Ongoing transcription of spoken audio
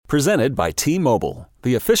Presented by T-Mobile,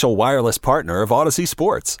 the official wireless partner of Odyssey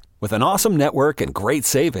Sports. With an awesome network and great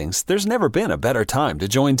savings, there's never been a better time to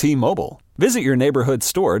join T-Mobile. Visit your neighborhood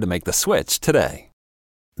store to make the switch today.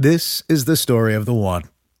 This is the story of the one.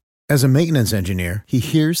 As a maintenance engineer, he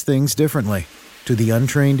hears things differently. To the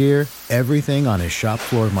untrained ear, everything on his shop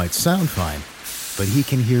floor might sound fine, but he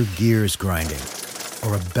can hear gears grinding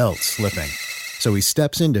or a belt slipping. So he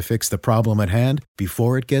steps in to fix the problem at hand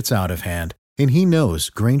before it gets out of hand. And he knows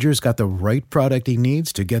Grainger's got the right product he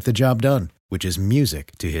needs to get the job done, which is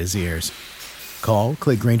music to his ears. Call,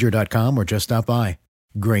 click Grainger.com, or just stop by.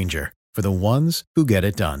 Grainger, for the ones who get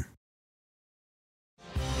it done.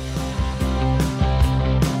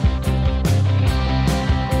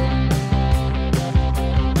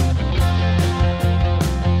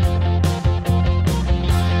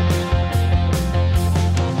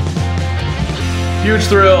 Huge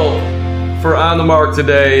thrill for On the Mark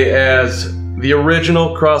today as the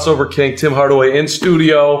original crossover king, Tim Hardaway, in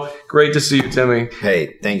studio. Great to see you, Timmy.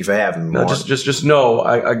 Hey, thank you for having me. No, just know,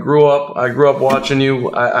 I grew up watching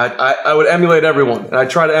you. I would emulate everyone, and I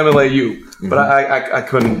try to emulate you, but I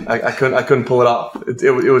couldn't pull it off.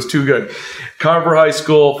 It was too good. Carver High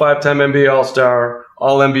School, 5-time NBA All-Star,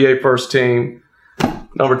 All NBA first team.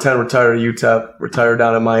 Number 10 retired at UTEP, retired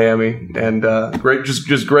down in Miami, and great,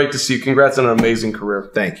 just great to see you. Congrats on an amazing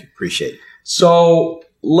career. Thank you, appreciate it. So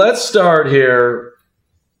let's start here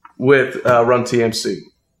with Run TMC,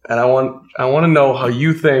 and I want to know how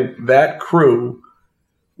you think that crew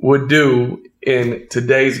would do in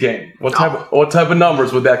today's game. What type of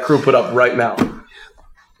numbers would that crew put up right now?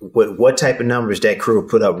 What type of numbers that crew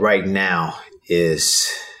put up right now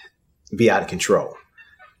is be out of control.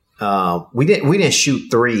 We didn't shoot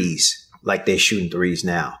threes like they're shooting threes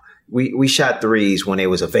now. We shot threes when they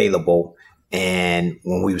was available and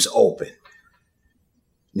when we was open.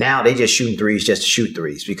 Now they just shooting threes just to shoot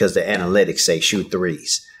threes because the analytics say shoot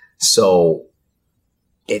threes. So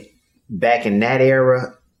back in that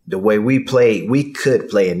era, the way we played, we could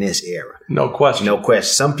play in this era. No question. No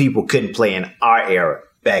question. Some people couldn't play in our era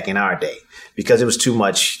back in our day because it was too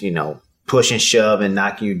much, push and shove and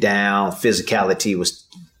knocking you down. Physicality was,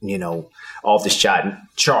 off the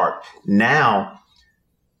chart. Now,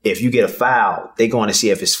 if you get a foul, they're going to see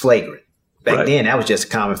if it's flagrant. Back then, that was just a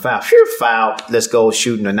common foul. Pure foul, let's go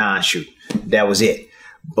shooting or non-shoot. That was it.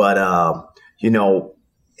 But,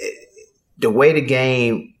 the way the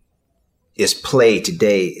game is played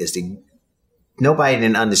today is nobody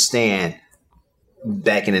didn't understand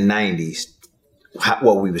back in the 90s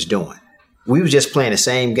what we was doing. We was just playing the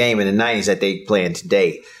same game in the 90s that they playing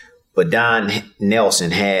today. But Don Nelson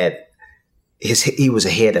he was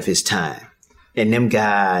ahead of his time. And them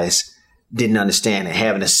guys didn't understand that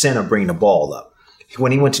having a center bring the ball up.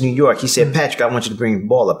 When he went to New York, he said, Patrick, I want you to bring the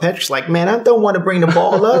ball up. Patrick's like, man, I don't want to bring the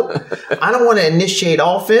ball up. I don't want to initiate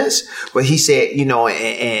offense. But he said,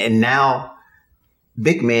 and now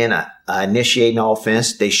big men are initiating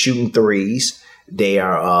offense. They shooting threes. They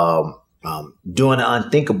are doing the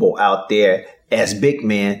unthinkable out there as big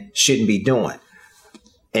men shouldn't be doing.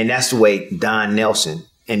 And that's the way Don Nelson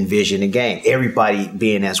envisioned the game. Everybody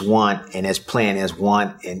being as one and as playing as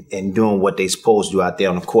one and doing what they supposed to do out there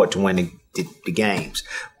on the court to win the games.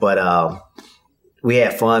 But we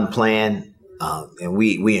had fun playing, and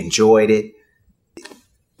we enjoyed it.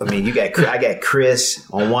 I mean, I got Chris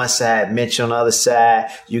on one side, Mitch on the other side.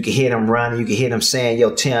 You can hear them running. You can hear them saying,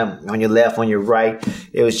 yo, Tim, on your left, on your right.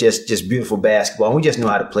 It was just beautiful basketball. And we just knew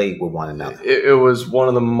how to play with one another. It was one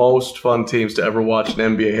of the most fun teams to ever watch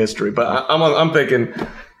in NBA history. But I'm thinking,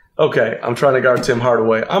 okay, I'm trying to guard Tim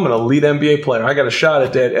Hardaway. I'm an elite NBA player. I got a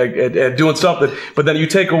shot at doing something. But then you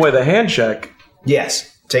take away the hand check.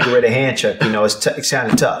 Yes, take away the hand check. It's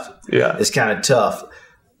kind of tough. Yeah. It's kind of tough.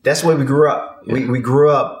 That's the way we grew up. Yeah. We grew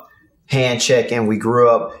up hand checking. We grew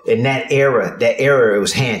up in that era. That era, it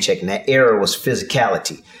was hand checking. That era was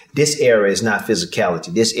physicality. This era is not physicality.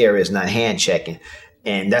 This era is not hand checking.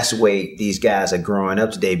 And that's the way these guys are growing up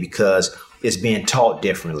today because it's being taught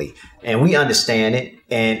differently. And we understand it.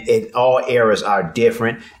 And all eras are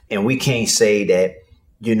different. And we can't say that,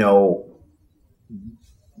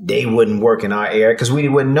 they wouldn't work in our era because we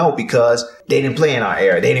wouldn't know because they didn't play in our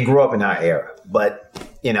era. They didn't grow up in our era. But,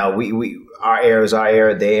 our era is our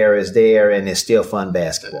era, their era is their, and it's still fun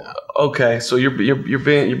basketball. Okay, so you're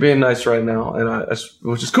being nice right now, and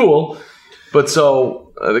which is cool. But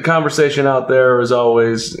so the conversation out there is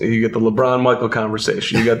always you get the LeBron Michael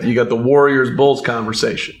conversation, you got the Warriors Bulls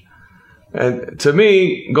conversation, and to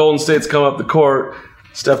me, Golden State's come up the court,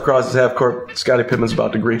 Steph crosses half court, Scottie Pippen's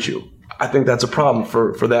about to greet you. I think that's a problem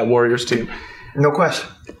for that Warriors team. No question.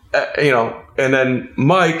 And then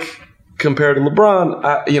Mike compared to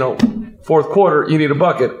LeBron, fourth quarter, you need a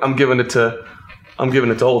bucket. I'm giving it to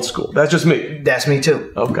old school. That's just me. That's me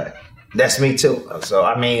too. Okay. That's me too. So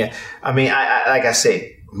I mean, I like I said,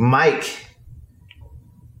 Mike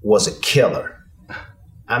was a killer.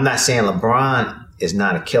 I'm not saying LeBron is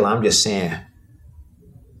not a killer. I'm just saying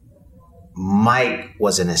Mike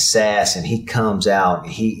was an assassin. He comes out.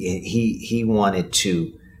 He wanted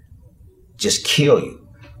to just kill you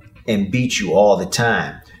and beat you all the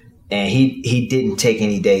time, and he didn't take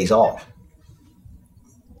any days off.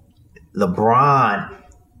 LeBron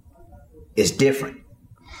is different.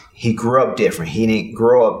 He grew up different. He didn't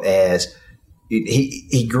grow up as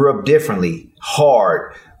he grew up differently,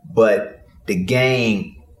 hard, but the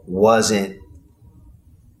game wasn't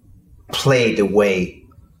played the way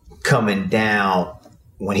coming down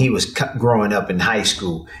when he was growing up in high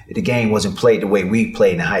school. The game wasn't played the way we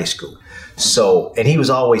played in high school. So, and he was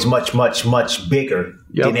always much, much, much bigger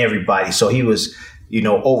than everybody. So he was,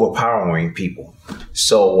 overpowering people.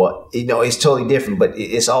 So, it's totally different, but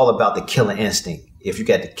it's all about the killer instinct. If you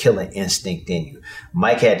got the killer instinct in you.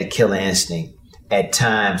 Mike had the killer instinct. At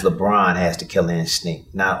times, LeBron has the killer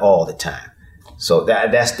instinct, not all the time. So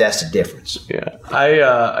that's the difference. Yeah.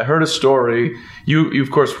 I heard a story. You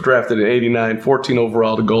of course were drafted in '89, 14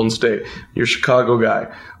 overall to Golden State. You're a Chicago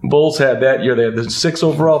guy. Bulls had that year. They had the 6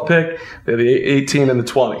 overall pick. They had the 18 and the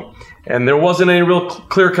 20. And there wasn't any real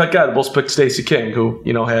clear-cut guy. The Bulls picked Stacey King, who,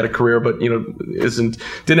 had a career, but, didn't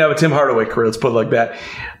have a Tim Hardaway career. Let's put it like that.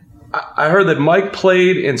 I heard that Mike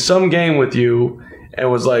played in some game with you and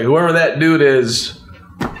was like, whoever that dude is,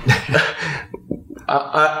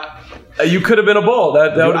 you could have been a Bull.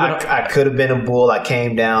 I could have been a Bull. I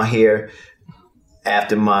came down here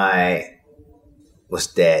after my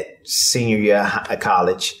senior year of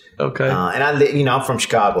college. Okay. And I'm from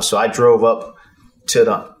Chicago, so I drove up to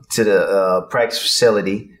the practice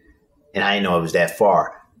facility, and I didn't know it was that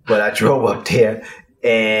far, but I drove up there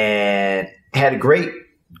and had a great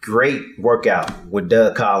workout with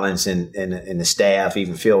Doug Collins and the staff.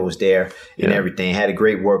 Even Phil was there and everything. Had a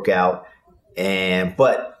great workout,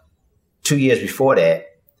 but 2 years before that,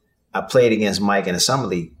 I played against Mike in a summer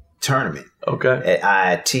league tournament. Okay.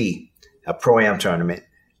 At IIT, a pro-am tournament,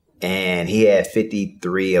 and he had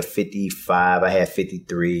 53 or 55. I had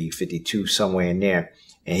 53, 52, somewhere in there.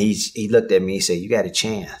 And he looked at me. He said, "You got a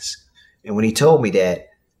chance." And when he told me that,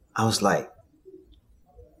 I was like,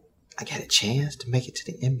 I got a chance to make it to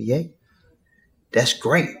the NBA? That's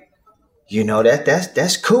great.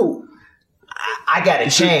 That's cool. I got a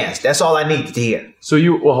chance. That's all I needed to hear. So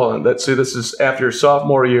hold on. So this is after your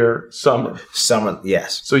sophomore year, summer. Summer,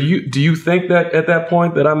 yes. So do you think that at that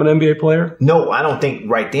point that I'm an NBA player? No, I don't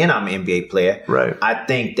think right then I'm an NBA player. Right. I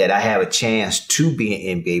think that I have a chance to be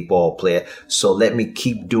an NBA ball player. So let me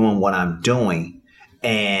keep doing what I'm doing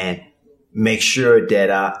and make sure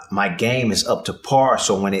that my game is up to par.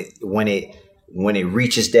 So when it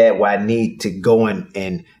reaches that where I need to go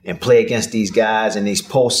and play against these guys in these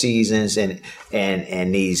postseasons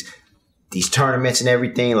and these tournaments and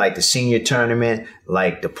everything, like the senior tournament,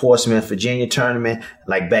 like the Portsmouth, Virginia tournament,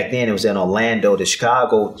 like back then it was in Orlando, the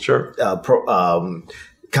Chicago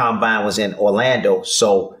combine was in Orlando.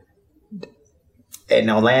 So in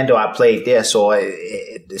Orlando, I played there. So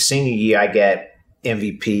the senior year, I got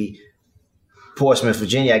MVP. Portsmouth,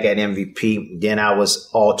 Virginia, I got MVP. Then I was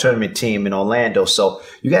all tournament team in Orlando. So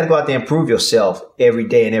you got to go out there and prove yourself every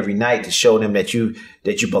day and every night to show them that you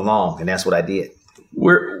belong. And that's what I did.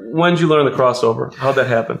 When did you learn the crossover? How'd that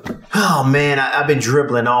happen? Oh, man, I've been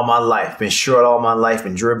dribbling all my life. Been short all my life.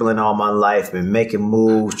 Been dribbling all my life. Been making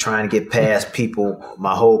moves, trying to get past people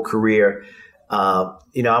my whole career. I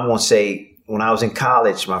won't say when I was in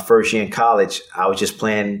college, my first year in college, I was just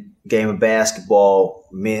playing a game of basketball.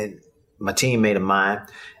 My teammate of mine,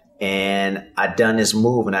 and I done this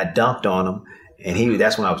move and I dunked on him, and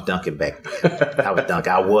that's when I was dunking back then. I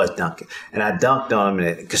was dunking, and I dunked on him,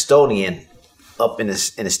 and the custodian up in the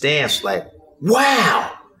stands was like,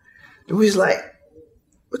 "Wow!" And we was like,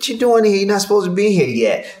 "What you doing here? You're not supposed to be here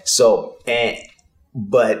yet." So,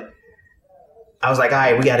 but I was like, "All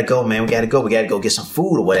right, we got to go, man. We got to go. We got to go get some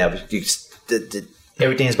food or whatever."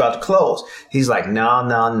 Everything's about to close. He's like, no,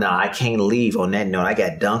 I can't leave on that note. I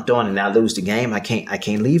got dunked on and I lose the game. I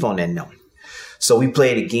can't leave on that note. So we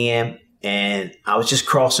played again and I was just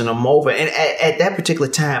crossing them over. And at that particular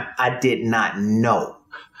time, I did not know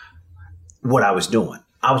what I was doing.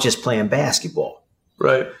 I was just playing basketball.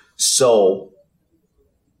 Right. So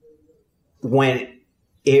when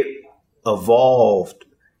it evolved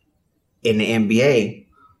in the NBA,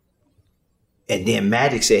 and then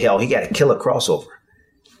Magic said, hell, he got a killer crossover.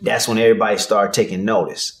 That's when everybody started taking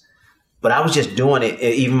notice. But I was just doing it.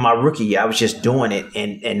 Even my rookie year, I was just doing it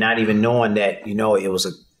and not even knowing that, it was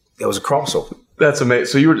a crossover. That's amazing.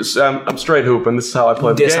 So you were just, I'm straight hooping. This is how I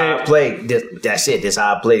play the game. This how I play. That's it. This is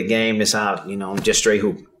how I play the game. This how, I'm just straight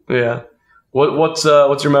hooping. Yeah. What's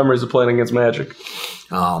your memories of playing against Magic?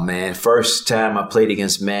 Oh, man. First time I played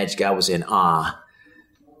against Magic, I was in awe.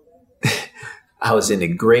 I was in the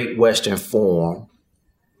Great Western Forum,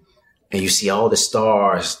 and you see all the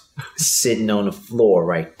stars sitting on the floor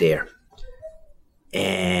right there.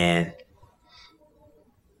 And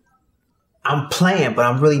I'm playing, but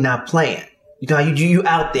I'm really not playing. You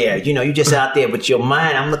out there, you just out there, but your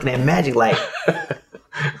mind, I'm looking at Magic like,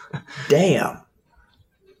 damn.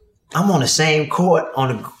 I'm on the same court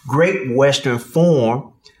on the Great Western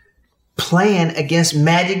Forum playing against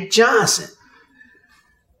Magic Johnson.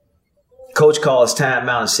 Coach called his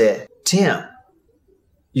timeout and said, Tim,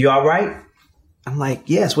 you all right? I'm like,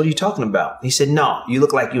 yes, what are you talking about? He said, no, you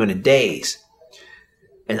look like you're in a daze.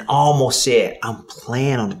 And almost said, I'm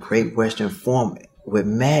playing on the Great Western Forum with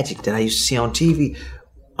Magic that I used to see on TV.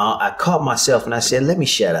 I caught myself and I said, let me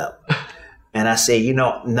shut up. And I said,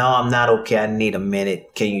 no, I'm not okay. I need a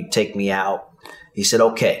minute. Can you take me out? He said,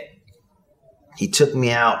 okay. He took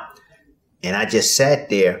me out and I just sat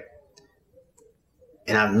there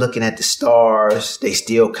and I'm looking at the stars. They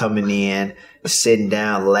still coming in, sitting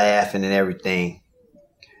down, laughing and everything.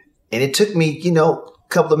 And it took me, a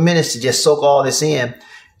couple of minutes to just soak all this in.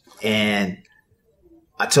 And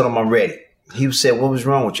I told him I'm ready. He said, what was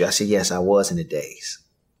wrong with you? I said, yes, I was in the daze.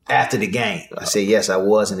 After the game, I said, yes, I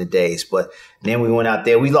was in the daze. But then we went out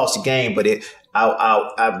there. We lost the game, but we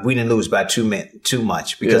didn't lose by too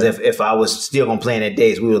much. Because if I was still going to play in that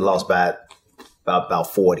daze, we would have lost by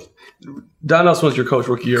about 40. Don Nelson was your coach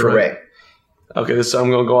rookie year, correct. Right? Okay, I'm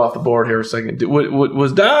going to go off the board here a second.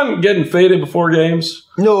 Was Don getting faded before games?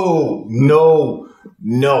 No,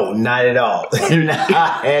 not at all.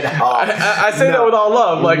 Not at all. I say that with all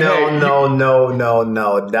love. Like, no.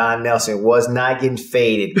 Don Nelson was not getting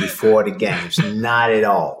faded before the games. Not at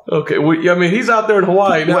all. Okay. He's out there in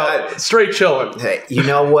Hawaii now, straight chilling. Hey, you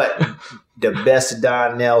know what? The best of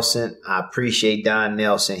Don Nelson. I appreciate Don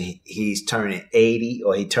Nelson. He's turning 80,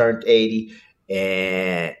 or he turned 80,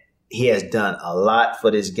 and he has done a lot for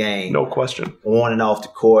this game. No question. On and off the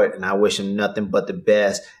court, and I wish him nothing but the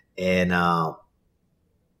best. And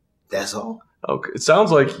that's all. Okay. It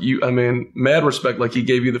sounds like mad respect, like he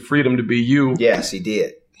gave you the freedom to be you. Yes, he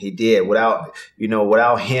did. He did. Without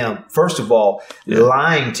him, first of all,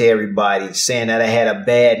 lying to everybody, saying that I had a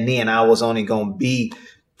bad knee and I was only going to be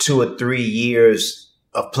 2 or 3 years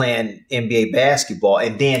of playing NBA basketball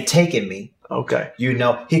and then taking me. Okay.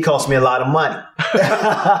 He cost me a lot of money.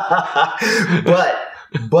 but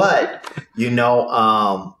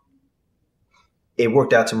it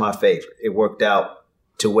worked out to my favor. It worked out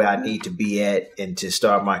to where I need to be at and to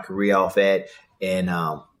start my career off at. And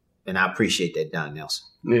I appreciate that, Don Nelson.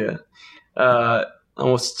 Yeah. I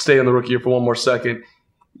want to stay on the rookie year for one more second.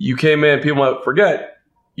 You came in, people might forget,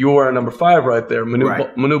 you were wearing number 5 right there.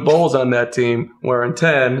 Manute Bol's on that team wearing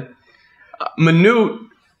 10. Manute,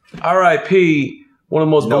 R.I.P., one of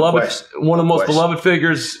the most beloved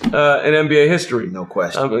figures in NBA history. No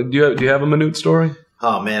question. Do you have a Manute story?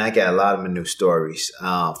 Oh, man, I got a lot of Manute stories.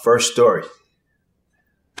 First story.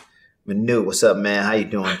 Manute, what's up, man? How you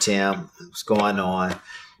doing, Tim? What's going on?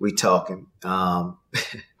 We talking. Number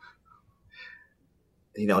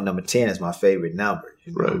 10 is my favorite number.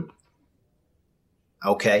 Right.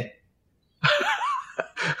 Okay.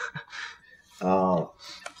 How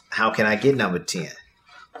can I get number 10?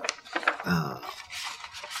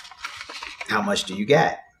 How much do you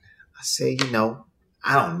got? I say,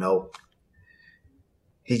 I don't know.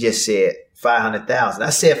 He just said 500,000. I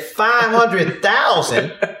said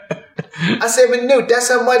 500,000. I said, Manute, that's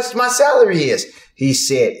how much my salary is. He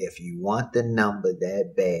said, if you want the number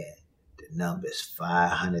that bad, the number is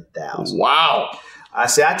 500,000. Wow. I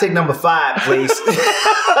said, I take number 5, please.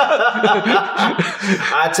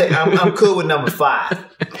 I'm cool with number 5.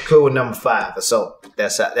 I'm cool with number 5. So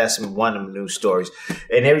that's one of the news stories.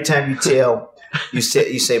 And every time you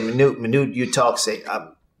say Manute, you talk, say,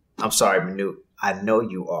 I'm sorry, Manute. I know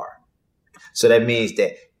you are. So that means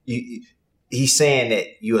that he's saying that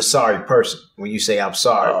you're a sorry person when you say I'm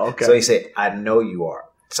sorry. Oh, okay. So he said, I know you are.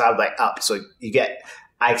 So I was like, so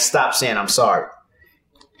I stopped saying I'm sorry.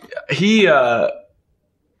 He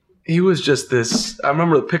was just this. I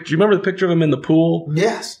remember the picture. You remember the picture of him in the pool?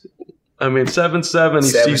 Yes.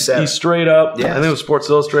 7'7". He's straight up. Yes. I think it was Sports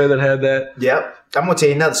Illustrated that had that. Yep. I'm going to tell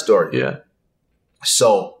you another story. Yeah.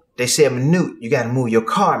 So they said, Manute, you got to move your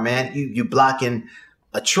car, man. You blocking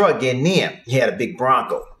a truck getting in. He had a big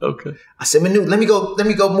Bronco. Okay. I said, Manu, let me go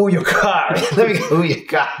move your car. Let me go move your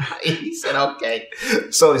car. He said, okay.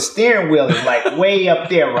 So the steering wheel is like way up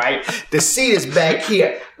there, right? The seat is back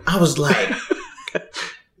here. I was like,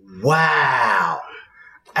 wow.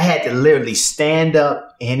 I had to literally stand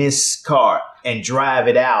up in his car and drive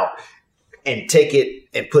it out and take it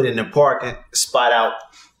and put it in the parking spot out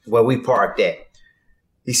where we parked at.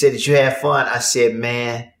 He said, did you have fun? I said,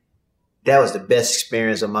 man, that was the best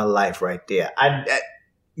experience of my life right there.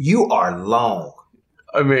 You are long.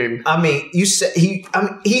 I mean, you said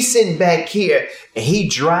he's sitting back here and he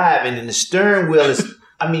driving and the steering wheel is,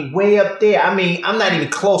 way up there. I'm not even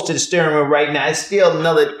close to the steering wheel right now. It's still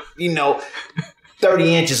another,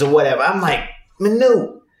 30 inches or whatever. I'm like,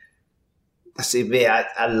 Manu. I said, man,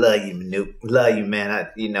 I love you, Manu. Love you, man.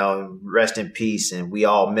 Rest in peace. And we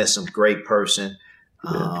all miss him. Great person.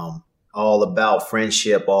 Yeah. All about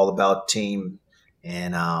friendship, all about team.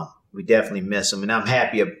 And we definitely miss him. And I'm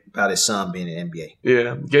happy about his son being in the NBA.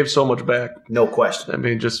 Yeah, gave so much back. No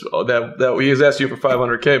question. Just that he was asking you for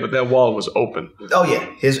 $500K, but that wallet was open. Oh, yeah.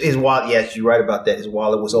 His wallet, yes, you're right about that. His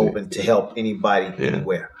wallet was open to help anybody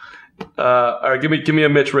anywhere. All right, give me a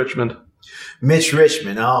Mitch Richmond. Mitch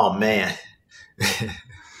Richmond, oh, man.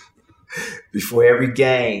 Before every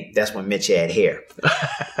game, that's when Mitch had hair.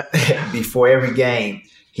 Before every game,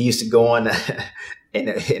 he used to go in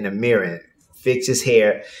the mirror and fix his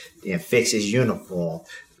hair and fix his uniform,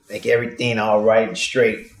 make everything all right and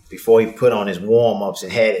straight before he put on his warm-ups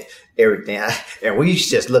and had everything. And we used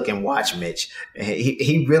to just look and watch Mitch. And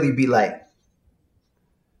he'd really be like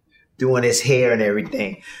doing his hair and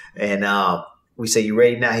everything. And we say, you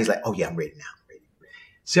ready now? He's like, oh, yeah, I'm ready now.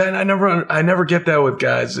 See, I never get that with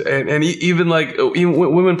guys, and even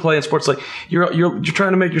women playing sports, like you're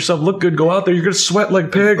trying to make yourself look good, go out there, you're gonna sweat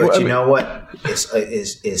like pig. But you know what?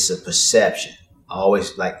 It's a perception. I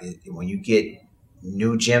always like when you get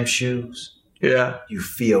new gym shoes. Yeah, you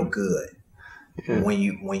feel good. Yeah. When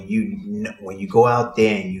you go out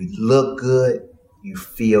there and you look good, you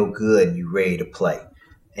feel good, and you're ready to play,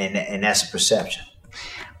 and that's a perception.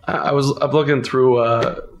 I'm looking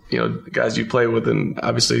through. The guys you play with, and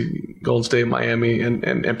obviously Golden State, Miami,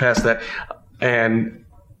 and past that. And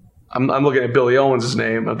I'm looking at Billy Owens'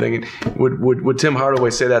 name. I'm thinking, would Tim Hardaway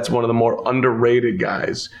say that's one of the more underrated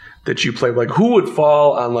guys that you play? Like, who would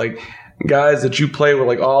fall on like guys that you play with,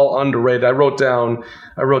 like all underrated? I wrote down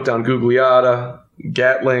Gugliotta,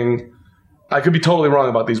 Gatling. I could be totally wrong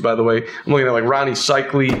about these, by the way. I'm looking at like Ronnie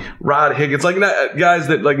Cycli, Rod Higgins, like guys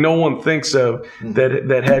that like no one thinks of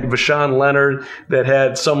that had Vashawn Leonard, that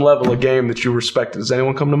had some level of game that you respected. Does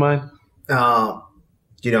anyone come to mind?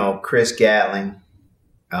 Chris Gatling.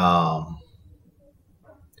 I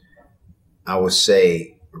would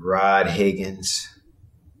say Rod Higgins.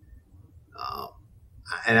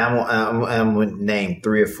 And I'm going to name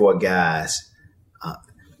 3 or 4 guys.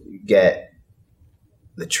 You got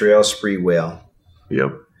Latrell Sprewell.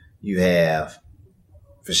 Yep. You have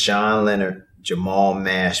Vashawn Leonard, Jamal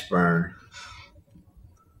Mashburn,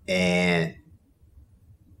 and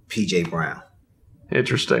P.J. Brown.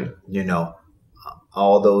 Interesting.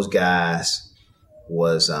 All those guys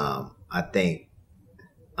was, I think,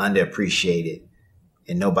 underappreciated,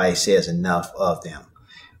 and nobody says enough of them.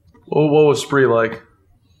 Well, what was Spree like?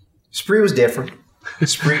 Spree was different.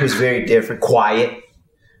 Spree was very different, quiet.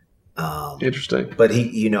 Interesting. But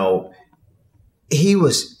he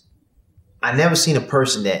was, I never seen a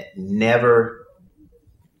person that never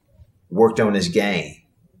worked on his game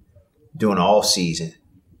during the off season,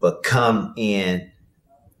 but come in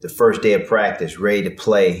the first day of practice ready to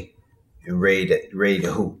play and ready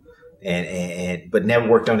to hoop, but never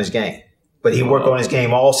worked on his game. But he worked on his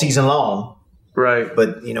game all season long. Right.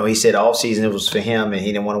 But, he said off season it was for him and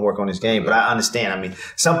he didn't want to work on his game. But I understand.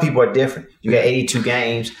 Some people are different. You got 82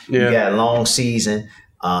 games. Yeah. You got a long season.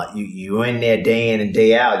 You're in there day in and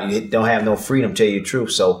day out. You don't have no freedom, tell you the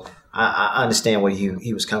truth. So I understand where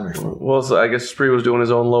he was coming from. Well, so I guess Spree was doing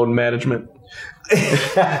his own load management.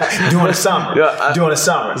 During the summer.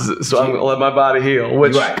 So I'm going to let my body heal.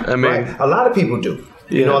 Which, right. Right. A lot of people do.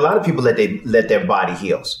 A lot of people let their body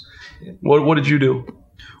heal. What did you do?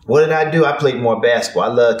 What did I do? I played more basketball. I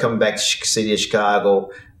love coming back to the city of Chicago.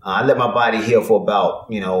 I let my body heal for about,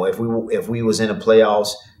 if we was in the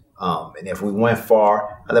playoffs, And if we went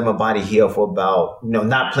far, I let my body heal for about,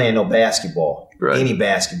 not playing no basketball, any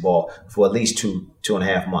basketball, for at least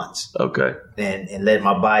 2.5 months. Okay. And let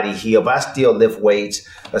my body heal. But I still lift weights.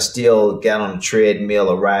 I still got on the treadmill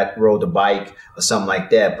or rode the bike or something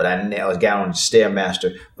like that. But I got on the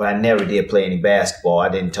Stairmaster. But I never did play any basketball. I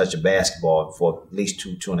didn't touch a basketball for at least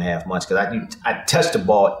 2.5 months. Because I touched the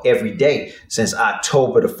ball every day since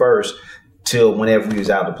October the 1st. Till whenever we was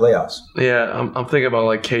out of the playoffs. Yeah, I'm thinking about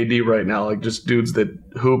like KD right now, like just dudes that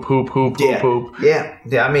hoop.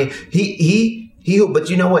 Yeah. I mean, he but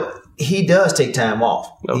you know what? He does take time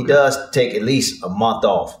off. Okay. He does take at least a month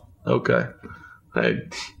off. Okay.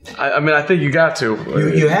 I mean, I think you got to.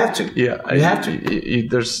 You have to. Yeah, you have to.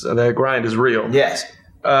 There's that grind is real. Yes.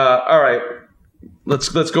 All right. Let's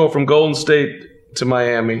go from Golden State to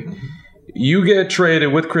Miami. You get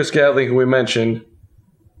traded with Chris Gatling, who we mentioned,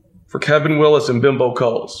 for Kevin Willis and Bimbo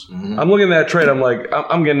Coles. Mm-hmm. I'm looking at that trade. I'm like,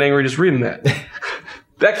 I'm getting angry just reading that.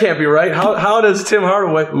 That can't be right. How does Tim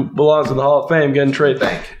Hardaway, who belongs in the Hall of Fame, get traded?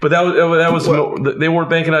 But that was they weren't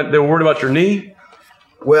banking on. They were worried about your knee.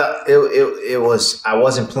 Well, it was. I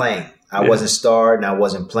wasn't playing. I wasn't starting. I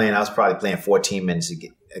wasn't playing. I was probably playing 14 minutes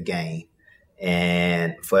a game,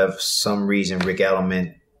 and for some reason, Rick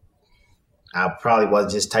Edelman, I probably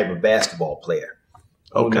wasn't his type of basketball player.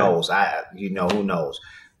 Who knows? Who knows?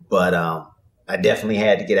 But I definitely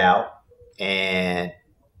had to get out, and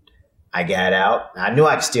I got out. I knew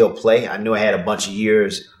I could still play. I knew I had a bunch of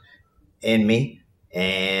years in me,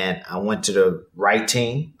 and I went to the right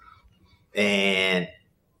team, and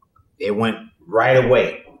it went right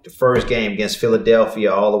away. The first game against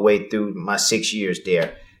Philadelphia all the way through my 6 years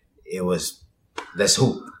there, it was, let's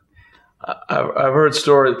hoop. I've heard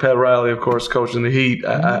stories, Pat Riley, of course, coaching the Heat.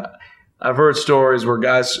 I've heard stories where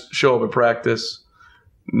guys show up at practice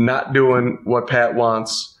not doing what Pat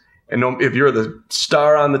wants. And if you're the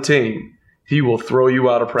star on the team, he will throw you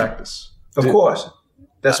out of practice. Of course.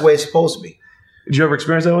 That's the way it's supposed to be. Did you ever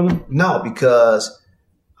experience that with him? No, because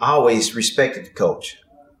I always respected the coach.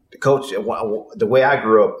 The coach, the way I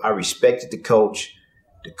grew up, I respected the coach.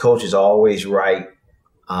 The coach is always right.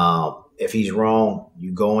 If he's wrong,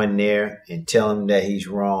 you go in there and tell him that he's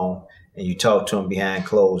wrong, and you talk to him behind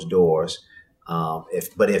closed doors.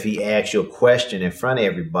 But if he asks you a question in front of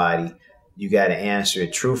everybody, you got to answer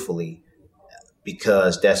it truthfully,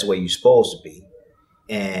 because that's the way you're supposed to be.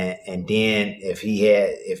 And then if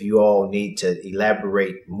you all need to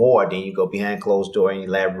elaborate more, then you go behind closed door and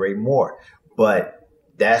elaborate more. But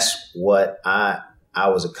that's what I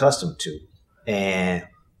was accustomed to. And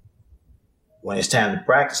when it's time to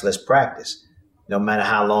practice, let's practice. No matter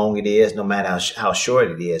how long it is, no matter how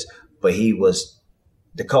short it is. But he was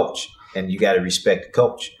the coach. And you got to respect the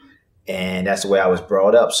coach. And that's the way I was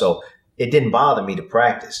brought up. So it didn't bother me to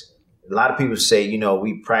practice. A lot of people say,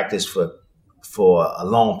 we practiced for a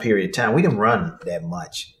long period of time. We didn't run that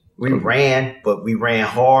much. We ran, but we ran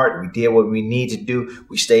hard. We did what we needed to do.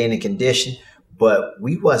 We stayed in condition. But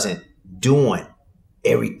we wasn't doing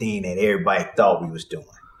everything that everybody thought we was doing.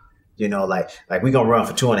 Like we going to run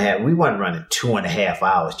for 2.5. We wasn't running 2.5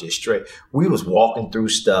 hours just straight. We was walking through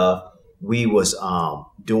stuff. We was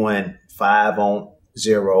doing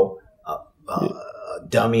 5-on-0,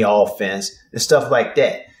 dummy offense and stuff like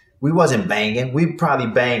that. We wasn't banging. We probably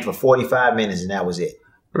banged for 45 minutes and that was it.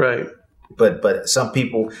 Right. But some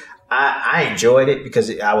people, I enjoyed it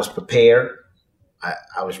because I was prepared.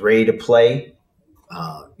 I was ready to play.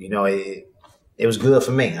 It was good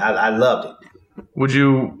for me. I loved it. Would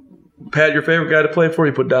you, Pat, your favorite guy to play for?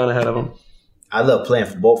 You put Don ahead of him? I love playing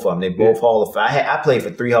for both of them. They both Hall of Fame. I played for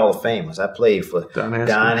 3 Hall of Famers. I played for Don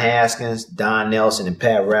Haskins, Don Nelson, and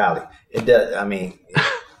Pat Riley. It does. I mean,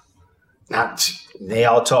 they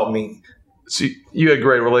all taught me. So you had a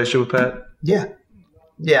great relationship with Pat? Yeah.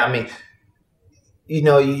 I mean,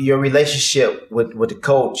 your relationship with the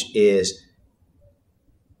coach is,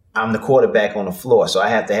 I'm the quarterback on the floor, so I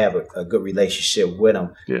have to have a good relationship with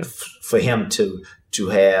him for him to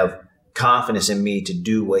have confidence in me to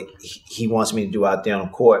do what he wants me to do out there on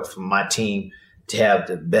the court, for my team to have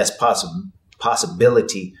the best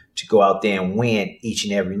possibility to go out there and win each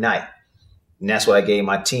and every night. And that's what I gave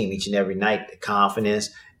my team each and every night, the confidence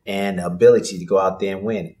and the ability to go out there and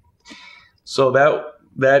win it. So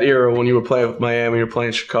that era when you were playing with Miami, you were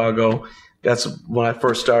playing Chicago, that's when I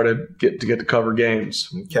first started to get to cover games.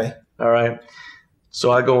 Okay. All right.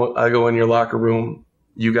 So I go in your locker room.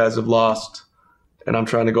 You guys have lost, and I'm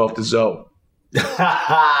trying to go up to Zoe.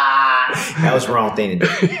 That was the wrong thing to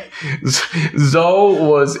do. Zoe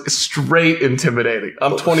was straight intimidating.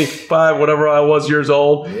 I'm 25, whatever I was, years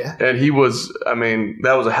old, and he was. I mean,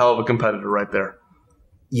 that was a hell of a competitor right there.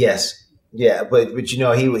 Yes, Yeah, but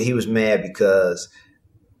he was mad because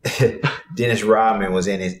Dennis Rodman was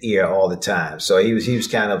in his ear all the time, so he was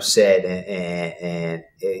kind of upset, and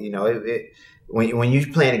when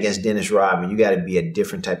you're playing against Dennis Rodman, you got to be a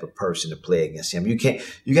different type of person to play against him. You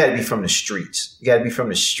got to be from the streets. You got to be from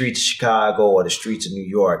the streets of Chicago or the streets of New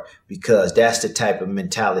York, because that's the type of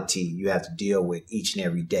mentality you have to deal with each and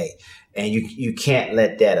every day, and you can't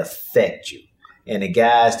let that affect you. And the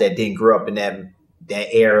guys that didn't grow up in that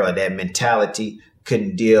era, that mentality,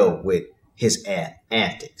 couldn't deal with his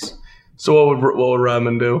antics. So what would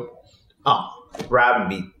Rodman do? Oh,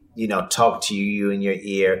 Rodman be, talk to you in your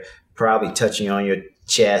ear, probably touching you on your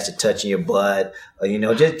chest or touching your butt,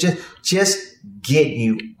 or, just getting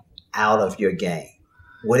you out of your game.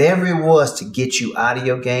 Whatever it was to get you out of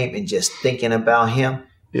your game and just thinking about him,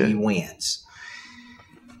 he wins.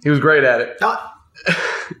 He was great at it.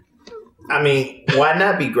 I mean, why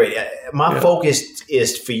not be great? My focus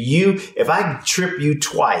is for you. If I trip you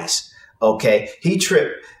twice, okay, he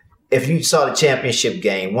tripped. If you saw the championship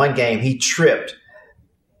game, one game he tripped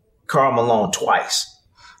Karl Malone twice.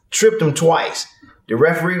 Tripped him twice. The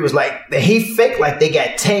referee was like, he faked like they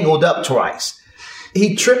got tangled up twice.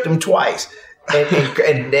 He tripped him twice.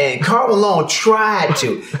 And then Karl Malone tried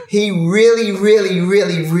to. He really, really,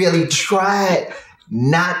 really, really tried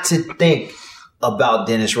not to think about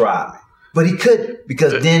Dennis Rodman. But he couldn't,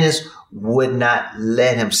 because Dennis would not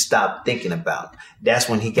let him stop thinking about him. That's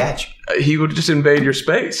when he got you. He would just invade your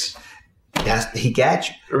space. He got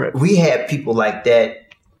you. Right. We had people like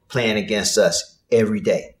that playing against us every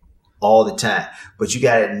day, all the time. But you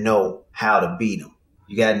got to know how to beat them.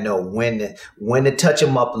 You got to know when to touch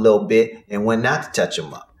them up a little bit and when not to touch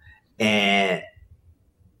them up. And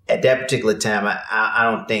at that particular time, I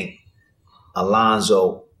don't think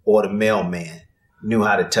Alonzo or the mailman knew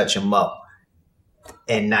how to touch him up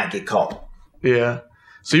and not get caught. Yeah.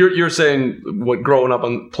 So you're saying what, growing up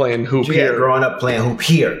and playing hoop here? Growing up playing hoop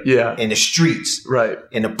here. Yeah. In the streets. Right.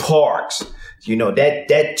 In the parks.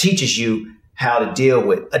 That teaches you how to deal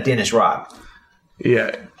with a Dennis Rodman.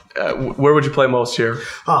 Yeah. Where would you play most here?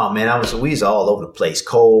 Oh man, we was all over the place.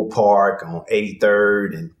 Cole Park on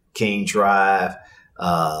 83rd and King Drive,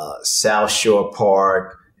 South Shore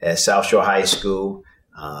Park at South Shore High School,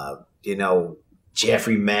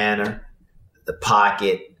 Jeffrey Manor, the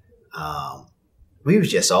Pocket. We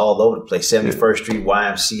was just all over the place. 71st Street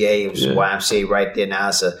YMCA. It was YMCA right there. Now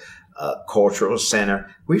it's a cultural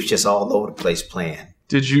center. We was just all over the place playing.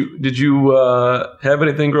 Did you have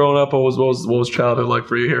anything growing up, or what was childhood like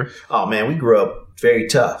for you here? Oh man, we grew up very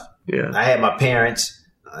tough. Yeah, I had my parents.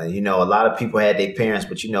 A lot of people had their parents,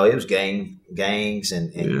 but it was gangs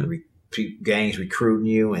and gangs recruiting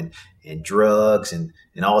you and drugs and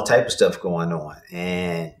all type of stuff going on.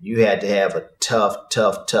 And you had to have a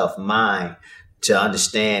tough mind to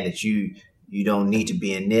understand that you don't need to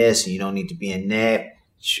be in this and you don't need to be in that.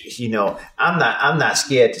 I'm not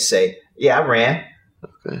scared to say, I ran.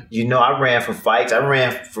 Okay. I ran from fights. I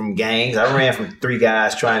ran from gangs. I ran from 3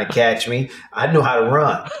 guys trying to catch me. I knew how to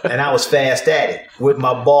run, and I was fast at it with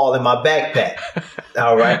my ball in my backpack.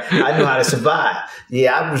 All right. I knew how to survive.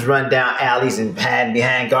 Yeah, I was running down alleys and hiding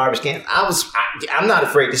behind garbage cans. I'm not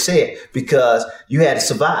afraid to say it, because you had to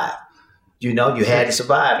survive. You had to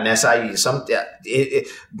survive, and that's how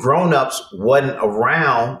grown-ups wasn't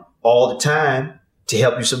around all the time to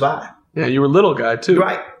help you survive. Yeah, you were a little guy too.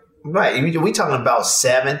 Right. We talking about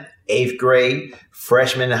 7th, 8th grade,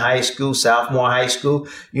 freshman in high school, sophomore high school.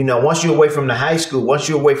 Once you're away from the high school, once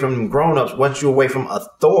you're away from grown-ups, once you're away from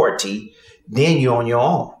authority, then you're on your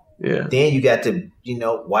own. Yeah. Then you got to,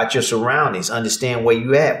 watch your surroundings, understand where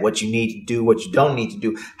you at, what you need to do, what you don't need to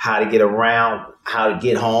do, how to get around, how to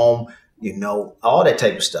get home, all that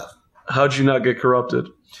type of stuff. How'd you not get corrupted?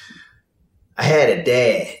 I had a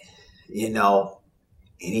dad, and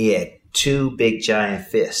he had 2 big giant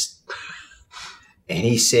fists. And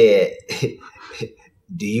he said,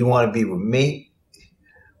 do you want to be with me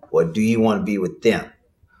or do you want to be with them?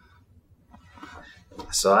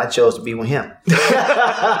 So I chose to be with him.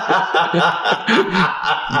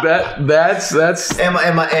 That's and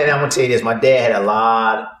I'm gonna tell you this, my dad had a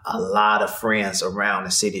lot of friends around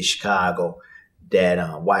the city of Chicago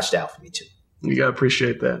that watched out for me too. You gotta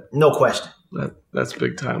appreciate that. No question. That's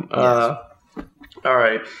big time. Yes. All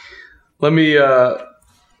right. Let me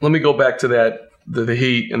go back to the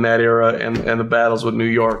Heat in that era and the battles with New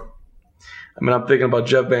York. I mean, I'm thinking about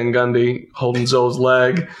Jeff Van Gundy holding Zoe's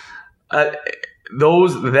leg. We're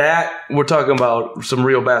talking about some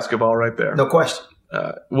real basketball right there. No question.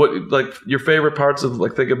 What, like, your favorite parts of,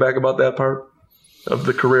 like, thinking back about that part of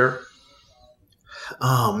the career?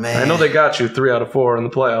 Oh man, I know they got you 3 out of 4 in the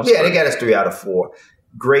playoffs. Yeah, they got us 3 out of 4.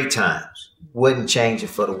 great times. Wouldn't change it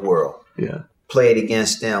for the world. Yeah. Played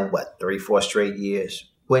against them, 3-4 straight years.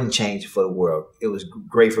 Wouldn't change it for the world. It was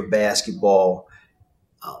great for basketball.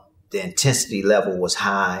 The intensity level was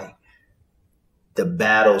high. The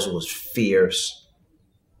battles was fierce.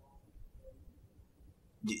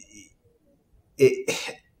 I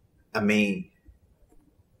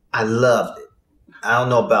loved it. I don't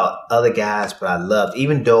know about other guys, but I loved it.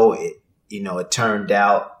 Even though it turned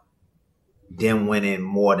out them winning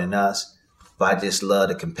more than us. But I just love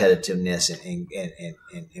the competitiveness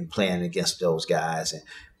and playing against those guys.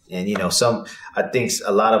 And I think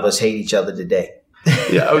a lot of us hate each other today.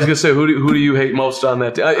 Yeah, I was gonna say, who do you hate most on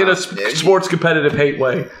that team? In a sports competitive hate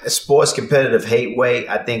way? A sports competitive hate way.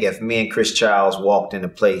 I think if me and Chris Childs walked into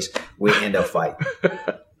place, we'd end up fighting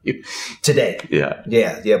today. Yeah.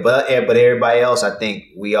 But everybody else, I think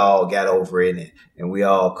we all got over it and we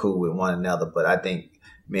all cool with one another. But I think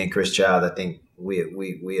me and Chris Childs, I think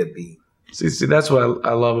we'd be. See, that's what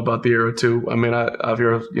I love about the era too. I mean, I've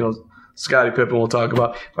heard, Scottie Pippen we'll talk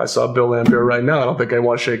about. If I saw Bill Laimbeer right now, I don't think I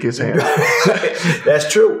want to shake his hand.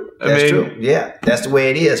 That's true. That's true. Yeah, that's the way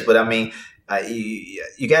it is. But I mean,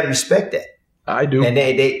 you got to respect that. I do. And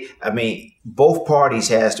both parties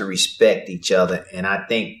has to respect each other, and I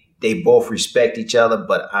think they both respect each other.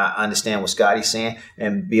 But I understand what Scottie's saying,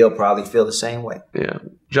 and Bill probably feel the same way. Yeah.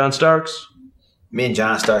 John Starks. Me and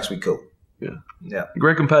John Starks, we cool. Yeah.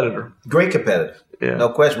 Great competitor. Yeah. No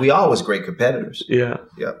question. We always great competitors. Yeah.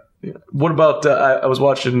 What about, I was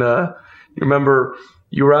watching, you remember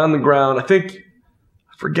you were on the ground. I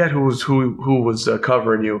forget who was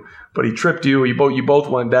covering you, but he tripped you. You both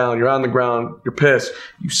went down. You're on the ground. You're pissed.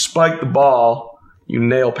 You spike the ball. You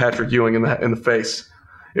nail Patrick Ewing in the face.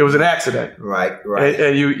 It was an accident. Right.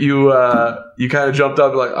 And you kind of jumped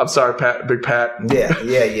up like, I'm sorry, Pat, Big Pat.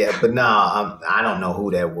 Yeah. But no, I don't know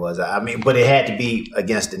who that was. But it had to be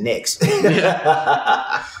against the Knicks.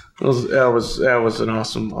 That was an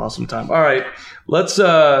awesome time. All right, let's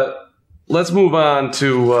move on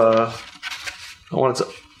to. I want to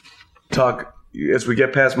talk as we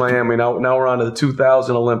get past Miami. Now we're on to the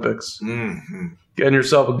 2000 Olympics. Mm-hmm. Getting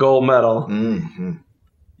yourself a gold medal. Mm-hmm.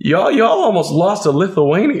 Y'all almost lost to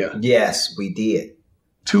Lithuania. Yes, we did.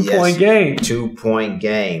 2-point game. 2-point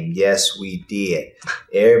game. Yes, we did.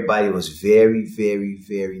 Everybody was very, very,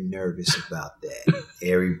 very nervous about that.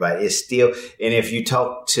 Everybody. It's still, and if you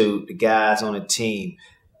talk to the guys on the team,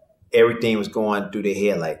 everything was going through their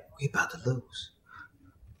head like, we about to lose.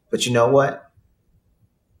 But you know what?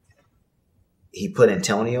 He put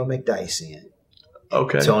Antonio McDyess in.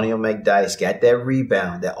 Okay. Antonio McDyess got that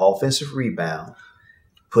rebound, that offensive rebound,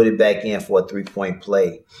 put it back in for a 3-point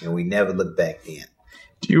play, and we never looked back then.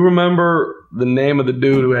 Do you remember the name of the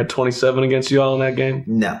dude who had 27 against you all in that game?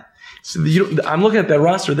 No. So I'm looking at that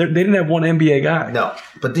roster. They didn't have one NBA guy. No.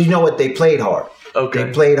 But you know what? They played hard. Okay.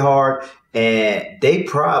 They played hard, and they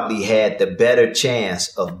probably had the better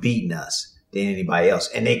chance of beating us than anybody else.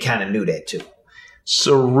 And they kind of knew that too.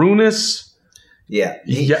 Sarunas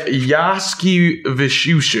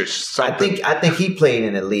Jaskevicius. I think he played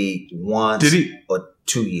in the league once. Did he? Or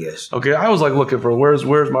 2 years. Okay, I was like looking for where's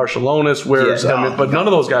Marshallonis, none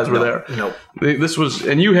of those guys were there. No. This was,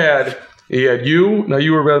 and you had you. Now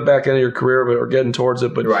you were back into your career, or getting towards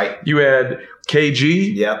it, but right. You had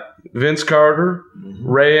KG. Yep. Vince Carter. Mm-hmm.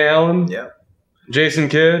 Ray Allen. Yep. Jason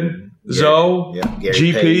Kidd. Zoe. Yep.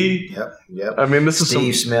 GP. Payton. Yep. I mean, this is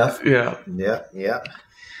Steve Smith. Yeah. Yep.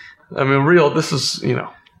 I mean, this is,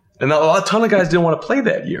 and a ton of guys didn't want to play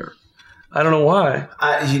that year. I don't know why.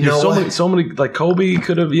 So many like Kobe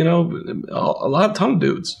could have, a ton of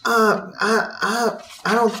dudes. I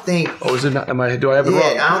don't think. Oh, is it not? Do I have it wrong?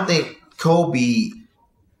 I don't think Kobe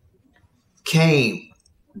came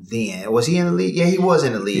then. Was he in the league? Yeah, he was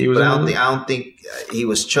in the league. But I don't think he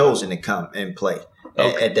was chosen to come and play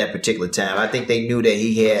at that particular time. I think they knew that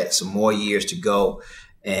he had some more years to go,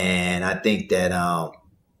 and I think that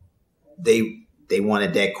they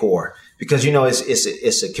wanted that core. Because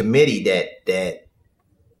it's a committee that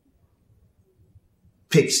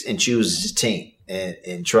picks and chooses a team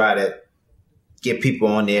and try to get people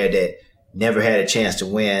on there that never had a chance to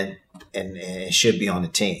win and should be on the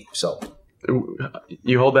team. So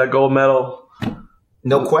you hold that gold medal?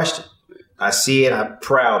 No question. I see it. I'm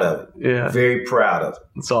proud of it. Yeah, very proud of it.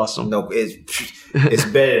 It's awesome. No, it's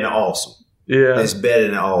better than awesome. Yeah, it's better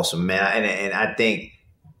than awesome, man. And I think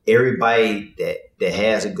everybody that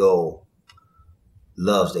has a goal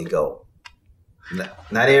loves their goal.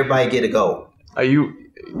 Not everybody get a goal. You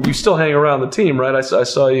still hang around the team, right? I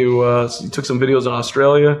saw you. You took some videos in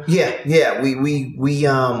Australia. Yeah. We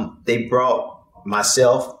they brought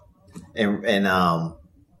myself and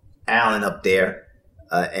Alan up there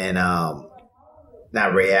and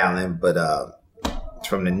not Ray Allen, but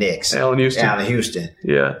from the Knicks. Allen Houston.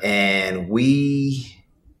 Yeah. And we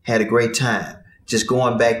had a great time. Just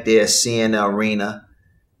going back there, seeing the arena.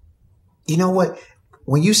 You know what?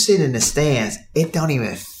 When you sit in the stands, it don't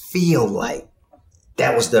even feel like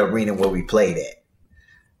that was the arena where we played at.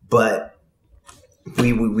 But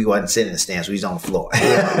we wasn't sitting in the stands. We was on the floor.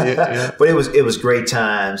 Yeah. But it was great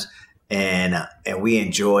times, and we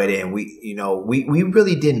enjoyed it. And we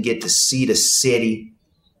really didn't get to see the city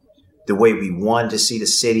the way we wanted to see the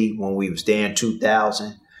city when we was there in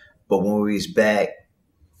 2000. But when we was back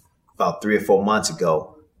about 3 or 4 months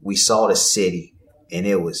ago, we saw the city, and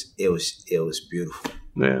it was beautiful.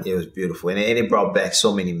 Yeah. It was beautiful, and it brought back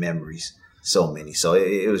so many memories, so many. So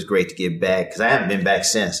it was great to get back, because I haven't been back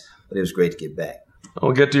since, but it was great to get back.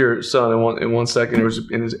 I'll get to your son in one second. He was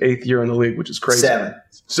in his 8th year in the league, which is crazy. 7th.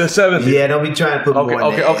 So 7th. Yeah, don't be trying to put more in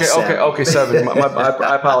there. Okay, 7.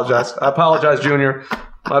 I apologize. I apologize, Junior.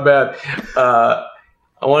 My bad. I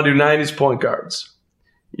want to do 90s point guards.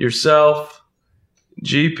 Yourself,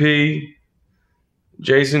 GP,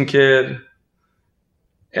 Jason Kidd,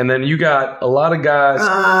 and then you got a lot of guys.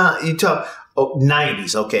 You talk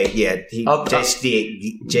 90s. Okay, yeah.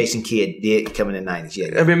 Jason Kidd did come in the 90s.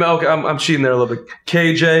 Yeah. I mean, okay, I'm cheating there a little bit.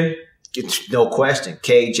 KJ, no question.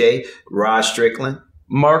 KJ, Rod Strickland,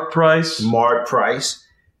 Mark Price. Who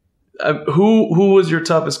was your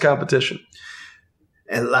toughest competition?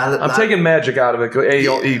 I'm taking Magic out of it. He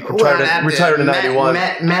retired in 91.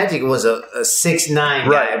 Magic was a 6'9" guy,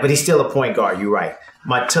 right, but he's still a point guard. You're right.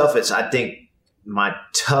 My toughest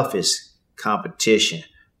competition,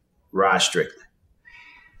 Rod Strickland.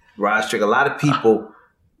 A lot of people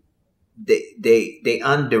they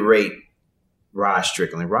underrate Rod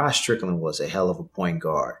Strickland. Rod Strickland was a hell of a point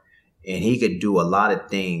guard, and he could do a lot of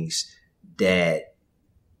things that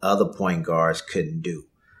other point guards couldn't do.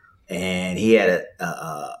 And he had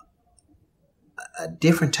a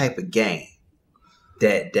different type of game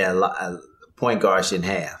that a lot of point guards didn't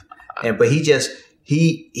have. But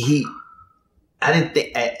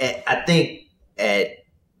I think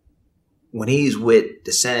when he's with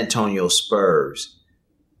the San Antonio Spurs,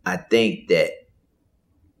 I think that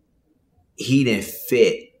he didn't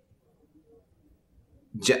fit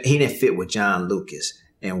with John Lucas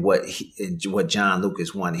and what John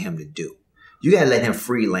Lucas wanted him to do. You got to let him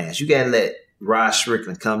freelance. You got to let Rod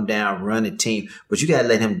Strickland come down, run the team, but you got to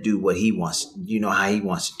let him do what he wants. You know how he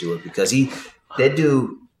wants to do it, because that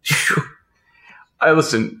dude.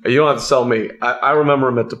 Listen, you don't have to sell me. I remember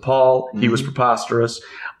him at DePaul. He was preposterous.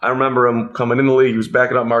 I remember him coming in the league. He was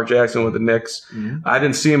backing up Mark Jackson with the Knicks. Mm-hmm. I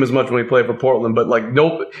didn't see him as much when he played for Portland, but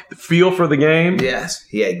the feel for the game. Yes,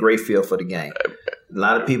 he had great feel for the game. A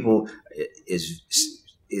lot of people is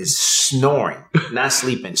snoring, not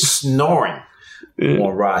sleeping, snoring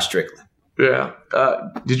on Rod Strickland. Yeah.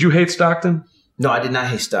 Did you hate Stockton? No, I did not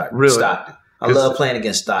hate Stockton. Really? Stockton. I love playing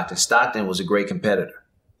against Stockton. Stockton was a great competitor.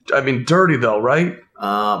 I mean, dirty though, right?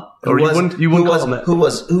 Who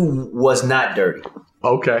was not dirty?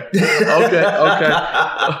 Okay.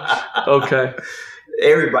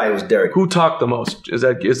 Everybody was dirty. Who talked the most? Is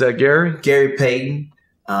that Gary? Gary Payton.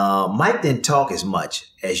 Mike didn't talk as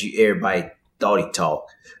much as everybody thought he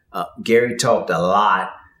talked. Gary talked a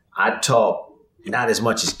lot. I talked not as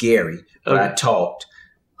much as Gary, but I talked.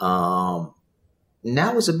 And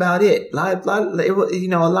that was about it. A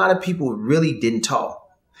lot of people really didn't talk.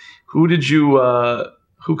 Who could you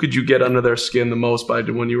get under their skin the most by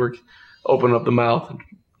when you were opening up the mouth and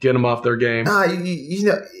get them off their game?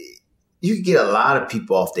 You can get a lot of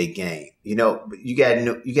people off their game. But you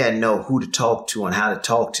gotta know who to talk to and how to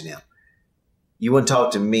talk to them. You wouldn't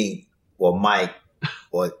talk to me or Mike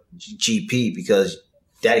or GP, because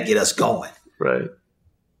that'd get us going. Right.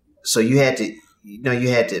 So you had to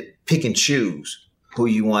pick and choose who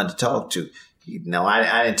you wanted to talk to.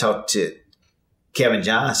 I didn't talk to Kevin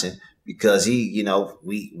Johnson because it'd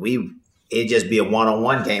just be a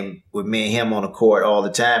one-on-one game with me and him on the court all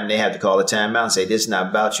the time, and they have to call the timeout and say, this is not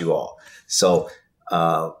about you all. So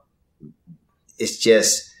it's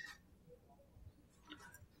just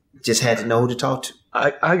had to know who to talk to.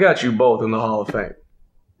 I got you both in the Hall of Fame.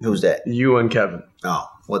 Who's that? You and Kevin. Oh,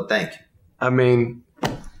 well, thank you. I mean,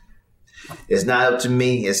 it's not up to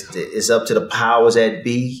me. It's up to the powers that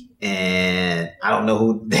be, and I don't know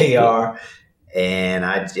who they are. And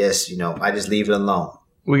I just leave it alone.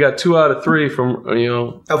 We got 2 out of 3 from,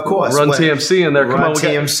 of course, Run TMC in there. Come on,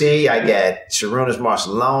 TMC. I got Sharunas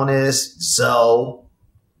Marcelonis, Zoe.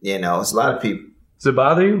 It's a lot of people. Does it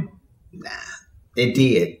bother you? Nah, it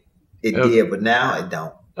did. It did, but now it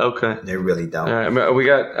don't. Okay. It really don't. All right. I mean, we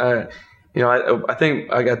got, I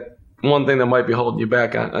think I got one thing that might be holding you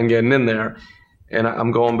back on getting in there, and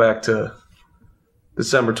I'm going back to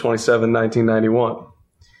December 27, 1991.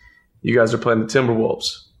 You guys are playing the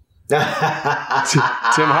Timberwolves. Tim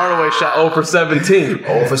Hardaway shot 0 for 17.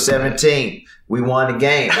 0 for 17. We won the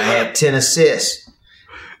game. I had 10 assists.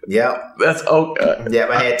 Yep. That's okay. Yep,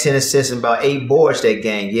 I had 10 assists and about 8 boards that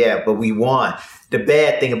game. Yeah, but we won. The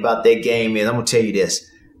bad thing about that game is, I'm going to tell you this.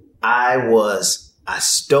 I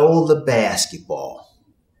stole the basketball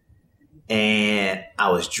and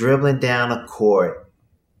I was dribbling down the court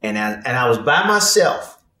and I was by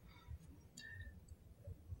myself.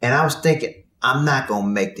 And I was thinking, I'm not going to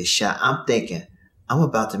make this shot. I'm thinking, I'm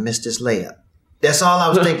about to miss this layup. That's all I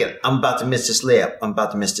was thinking. I'm about to miss this layup. I'm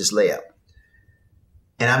about to miss this layup.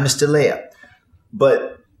 And I missed the layup.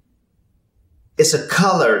 But it's a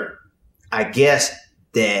color, I guess,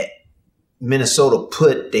 that Minnesota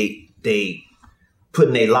put in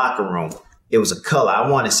their locker room. It was a color. I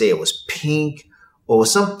want to say it was pink or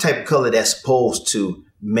some type of color that's supposed to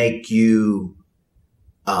make you,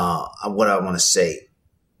 what I want to say,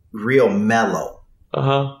 real mellow.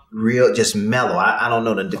 Real, just mellow. I don't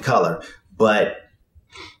know the color, but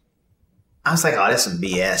I was like, oh, that's some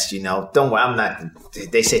BS, you know. Don't worry, I'm not.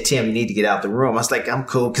 They said, Tim, you need to get out the room. I was like, I'm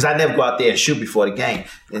cool, because I never go out there and shoot before the game.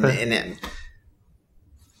 And then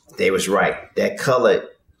they was right. That color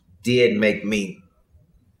did make me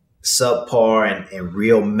subpar and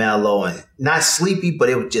real mellow and not sleepy, but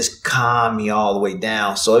it would just calm me all the way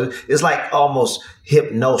down. So it's like almost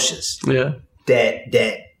hypnosis. Yeah.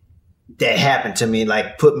 That happened to me,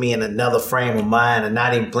 like put me in another frame of mind and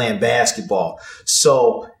not even playing basketball.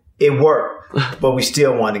 So it worked, but we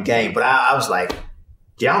still won the game. But I was like,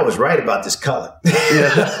 y'all was right about this color.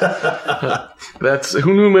 Yeah.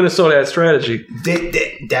 Who knew Minnesota had strategy?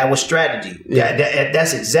 That was strategy. Yeah.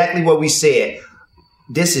 That's exactly what we said.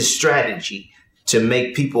 This is strategy to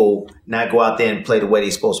make people not go out there and play the way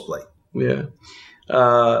they're supposed to play. Yeah.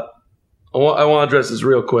 I want to address this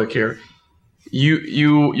real quick here.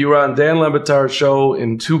 You were on Dan Le Batard's show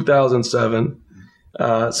in 2007.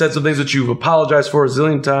 Said some things that you've apologized for a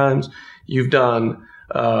zillion times. You've done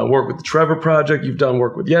work with the Trevor Project. You've done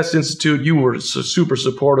work with Yes Institute. You were super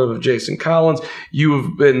supportive of Jason Collins.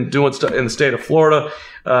 You've been doing stuff in the state of Florida.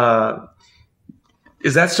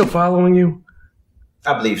 Is that still following you?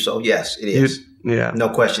 I believe so. Yes, it is. Yeah, no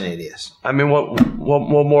question, it is. I mean, what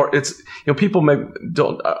more? It's people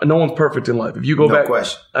don't. No one's perfect in life. If you go back, no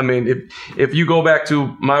question. I mean, if you go back to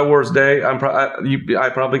my worst day,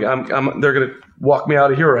 they're gonna walk me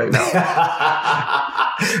out of here right now.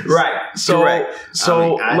 Right. So, correct.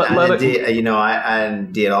 So I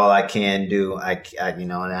did all I can do.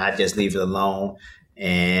 And I just leave it alone,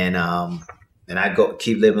 and I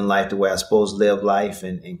keep living life the way I'm supposed to live life,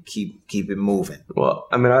 and keep it moving. Well,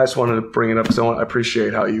 I mean, I just wanted to bring it up because I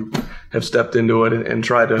appreciate how you have stepped into it and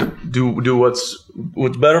tried to do what's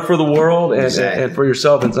better for the world and for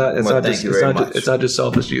yourself. It's not just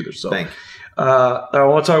selfish either. So, thank you. I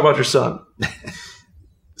want to talk about your son.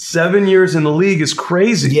 7 years in the league is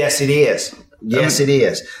crazy. Yes, it is. It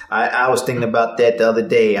is. I was thinking about that the other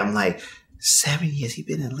day. I'm like, 7 years. He's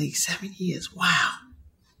been in the league 7 years. Wow.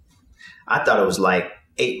 I thought it was like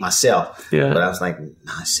 8 myself. Yeah. But I was like,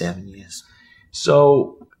 7 years.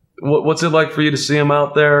 So what's it like for you to see him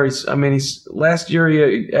out there? Last year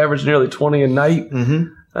he averaged nearly 20 a night.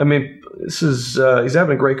 Mm-hmm. I mean, he's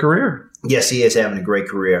having a great career. Yes, he is having a great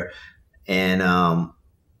career. And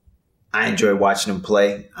I enjoy watching him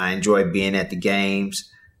play. I enjoy being at the games.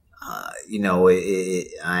 I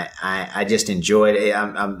just enjoyed it.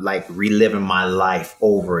 I'm like reliving my life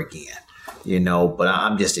over again. But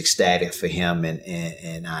I'm just ecstatic for him,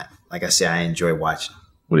 and I, like I said, I enjoy watching.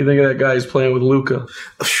 What do you think of that guy who's playing with Luka?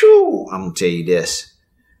 Phew, I'm gonna tell you this,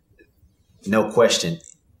 no question,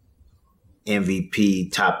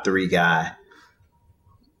 MVP, top 3 guy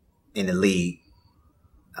in the league.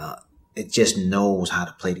 It just knows how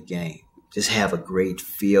to play the game. Just have a great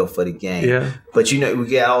feel for the game. Yeah. But we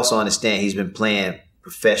gotta also understand he's been playing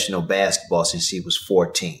professional basketball since he was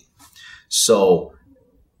 14. So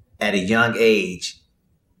at a young age,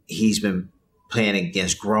 he's been playing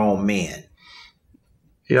against grown men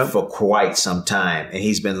for quite some time, and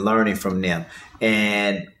he's been learning from them.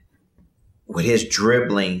 And with his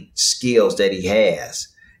dribbling skills that he has,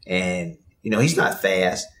 and he's not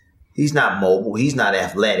fast, he's not mobile, he's not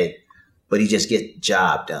athletic, but he just gets the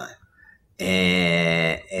job done.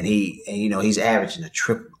 And he's averaging a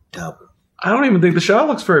triple double. I don't even think the shot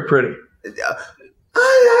looks very pretty. Is that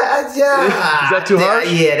too harsh?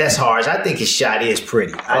 Yeah, that's harsh. I think his shot is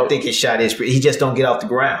pretty. I think his shot is pretty. He just don't get off the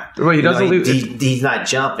ground. Well, he doesn't. He's not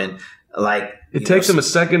jumping like It takes him a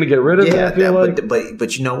second to get rid of it, I feel like.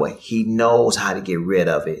 But you know what? He knows how to get rid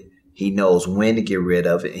of it. He knows when to get rid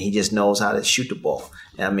of it, and he just knows how to shoot the ball.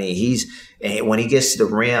 I mean, and when he gets to the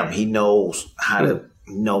rim, he knows how to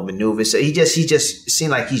maneuver. So he just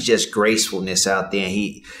seems like he's just gracefulness out there,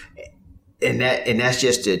 and that's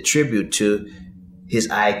just a tribute to his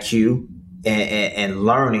IQ and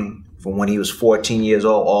learning from when he was 14 years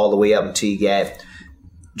old all the way up until he got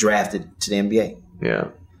drafted to the NBA. Yeah.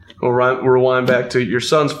 We'll rewind back to your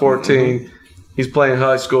son's 14. Mm-hmm. He's playing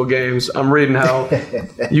high school games. I'm reading how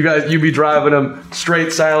you be driving him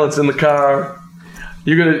straight silence in the car.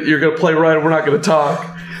 You're gonna play right, and we're not gonna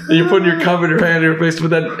talk. And you're putting your cup in your hand in your face, but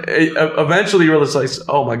then eventually you realize, like,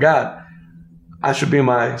 oh my God, I should be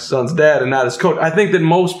my son's dad and not his coach. I think that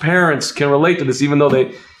most parents can relate to this, even though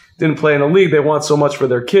they didn't play in a league. They want so much for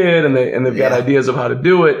their kid, and they've got ideas of how to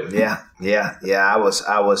do it. Yeah.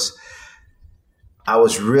 I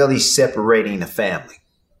was really separating the family.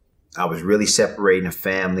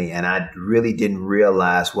 And I really didn't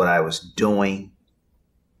realize what I was doing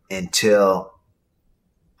until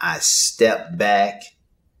I stepped back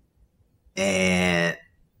and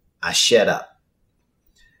I shut up.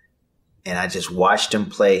 And I just watched him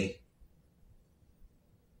play.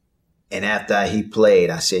 And after he played,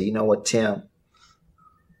 I said, you know what, Tim?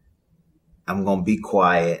 I'm going to be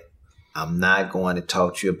quiet. I'm not going to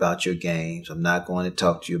talk to you about your games. I'm not going to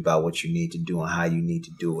talk to you about what you need to do and how you need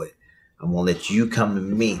to do it. I'm going to let you come to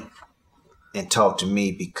me and talk to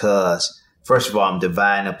me because, first of all, I'm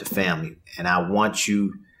dividing up the family. And I want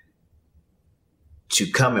you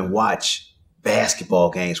to come and watch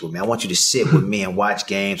basketball games with me. I want you to sit with me and watch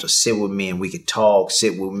games, or sit with me and we could talk,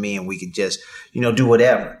 sit with me and we could just, do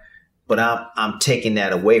whatever. But I'm taking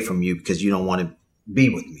that away from you because you don't want to be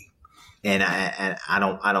with me. And I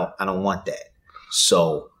don't want that.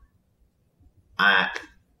 So I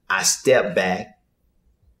stepped back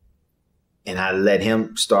and I let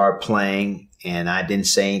him start playing, and I didn't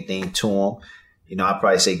say anything to him. I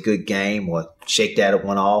probably say good game or shake that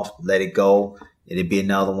one off, let it go. It'd be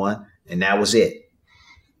another one. And that was it.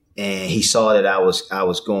 And he saw that I was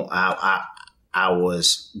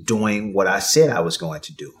doing what I said I was going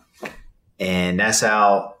to do. And that's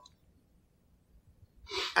how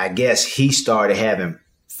I guess he started having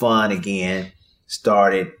fun again,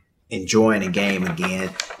 started enjoying the game again,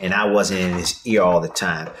 and I wasn't in his ear all the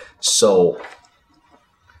time. So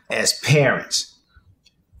as parents,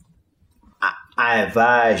 I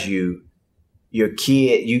advise you, your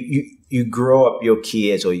kid, you grow up your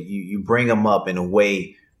kids, or you bring them up in a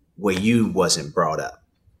way where you wasn't brought up.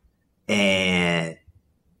 And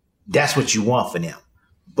that's what you want for them.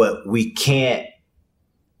 But we can't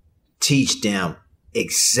teach them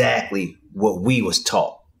exactly what we was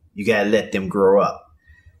taught. You got to let them grow up.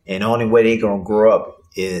 And the only way they're going to grow up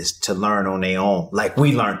is to learn on their own, like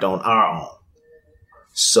we learned on our own.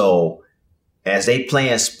 So as they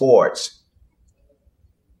playing sports,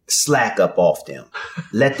 slack up off them.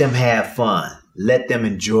 Let them have fun. Let them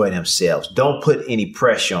enjoy themselves. Don't put any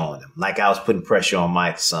pressure on them, like I was putting pressure on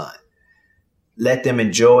my son. Let them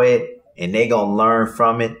enjoy it, and they're going to learn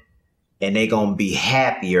from it, and they're going to be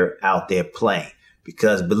happier out there playing.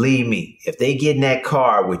 Because believe me, if they get in that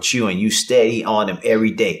car with you and you steady on them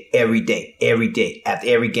every day, after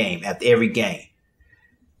every game,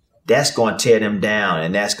 that's going to tear them down,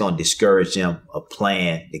 and that's going to discourage them of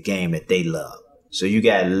playing the game that they love. So you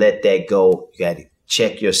got to let that go. You got to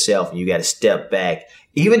check yourself, and you got to step back,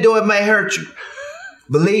 even though it may hurt you.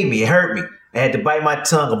 Believe me, it hurt me. I had to bite my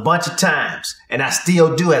tongue a bunch of times, and I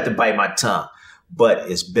still do have to bite my tongue.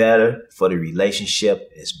 But it's better for the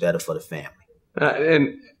relationship. It's better for the family.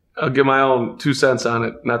 And I'll give my own 2 cents on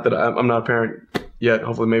it. Not that I'm not a parent yet.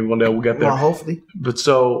 Hopefully, maybe one day we'll get there. Well, hopefully. But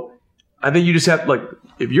so I think you just have to,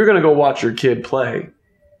 if you're going to go watch your kid play,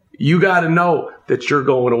 you got to know that you're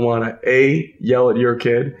going to want to A, yell at your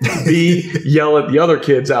kid, B, yell at the other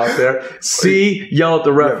kids out there, C, yell at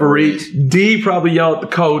the referee, D, probably yell at the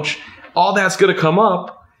coach. All that's going to come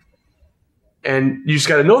up. And you just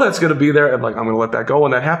got to know that's going to be there. And I'm going to let that go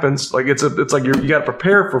when that happens. It's like you got to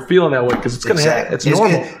prepare for feeling that way, because it's going to happen. It's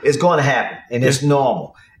normal. It's going to happen, and it's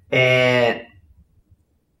normal. And,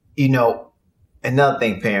 another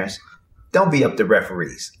thing, parents, don't be up to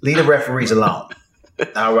referees. Leave the referees alone.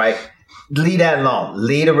 All right? Leave that alone.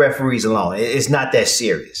 Leave the referees alone. It's not that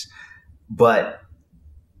serious. But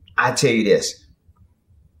I tell you this.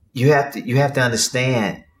 You have to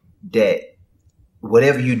understand that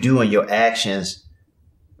whatever you do in your actions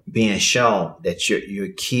being shown, that your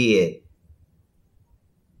kid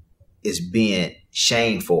is being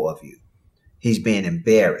shameful of you. He's being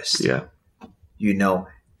embarrassed. Yeah.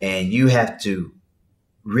 And you have to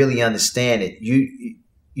really understand it,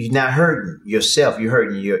 you're not hurting yourself. You're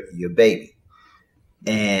hurting your baby,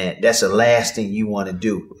 and that's the last thing you want to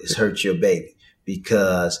do is hurt your baby,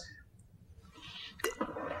 because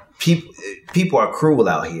people are cruel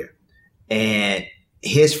out here, and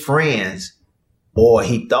his friends, or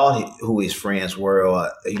he thought who his friends were,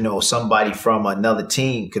 or somebody from another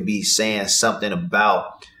team could be saying something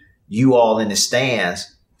about you all in the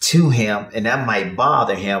stands to him, and that might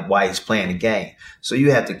bother him while he's playing the game. So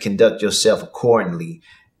you have to conduct yourself accordingly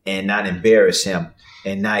and not embarrass him,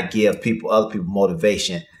 and not give other people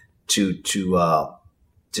motivation to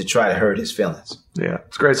try to hurt his feelings. Yeah,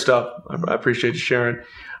 it's great stuff. I appreciate you sharing.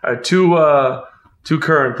 All right, two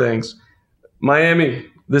current things. Miami,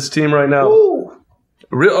 this team right now. Ooh.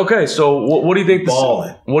 Okay, so what do you think?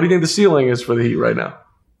 Balling. What do you think the ceiling is for the Heat right now?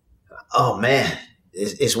 Oh man,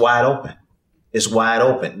 it's wide open. It's wide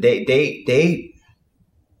open. They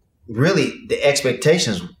really, the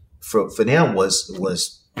expectations for them was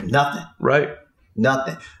nothing. Right.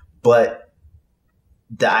 Nothing. But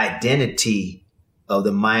the identity of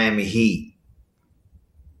the Miami Heat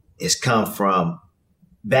has come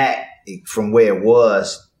back from where it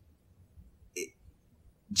was.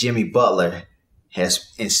 Jimmy Butler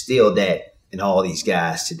has instilled that in all these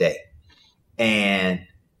guys today. And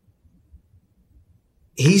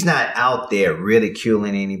he's not out there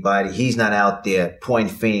ridiculing anybody. He's not out there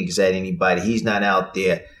pointing fingers at anybody. He's not out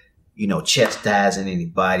there, chastising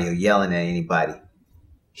anybody or yelling at anybody.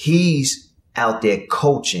 He's out there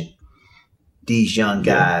coaching these young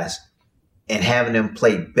guys and having them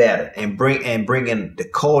play better, and bringing the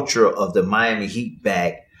culture of the Miami Heat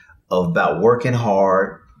back, about working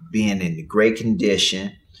hard, being in great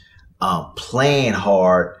condition, playing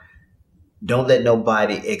hard. Don't let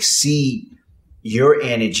nobody exceed your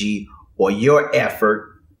energy or your effort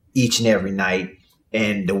each and every night.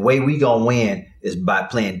 And the way we gonna win is by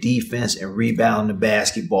playing defense and rebounding the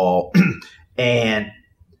basketball. And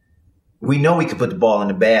we know we can put the ball in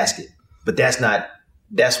the basket, but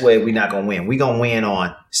that's where we're not gonna win. We're gonna win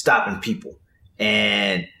on stopping people.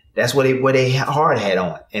 And that's what they hard hat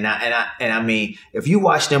on. And I mean, if you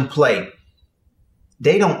watch them play,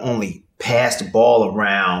 they don't only pass the ball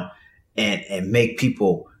around and make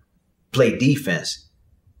people play defense.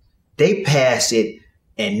 They pass it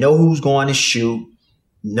and know who's going to shoot,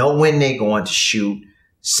 know when they're going to shoot,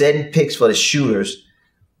 setting picks for the shooters,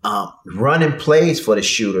 running plays for the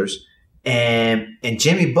shooters. And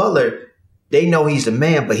Jimmy Butler, they know he's the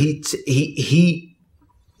man, but he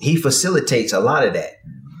facilitates a lot of that.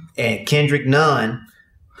 And Kendrick Nunn,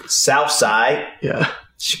 Southside,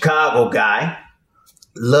 Chicago guy,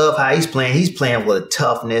 love how he's playing. He's playing with a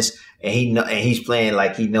toughness, and he's playing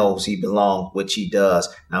like he knows he belongs, which he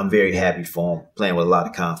does. And I'm very happy for him, playing with a lot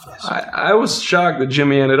of confidence. I was shocked that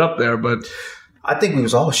Jimmy ended up there, but I think we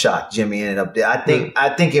was all shocked Jimmy ended up there. I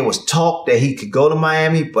think it was talk that he could go to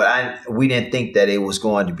Miami, but we didn't think that it was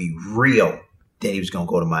going to be real that he was going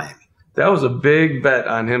to go to Miami. That was a big bet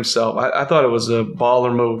on himself. I thought it was a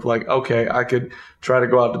baller move. Like, okay, I could try to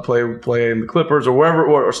go out to play in the Clippers or wherever,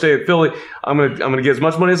 or stay at Philly. I'm gonna get as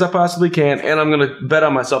much money as I possibly can, and I'm gonna bet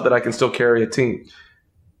on myself that I can still carry a team.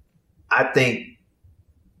 I think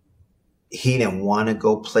he didn't want to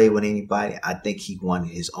go play with anybody. I think he wanted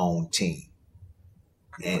his own team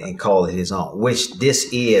and call it his own, which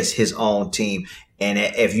this is his own team. And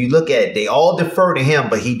if you look at it, they all defer to him,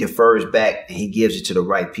 but he defers back and he gives it to the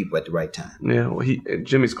right people at the right time. Yeah, well,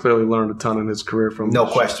 Jimmy's clearly learned a ton in his career from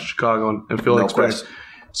Chicago and Philly. No question.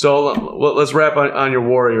 So let's wrap on your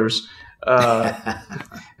Warriors.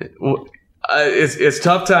 It's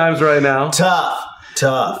tough times right now.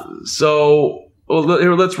 Tough. So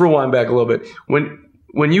here, let's rewind back a little bit.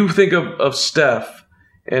 When you think of Steph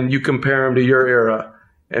and you compare him to your era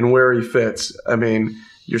and where he fits, I mean,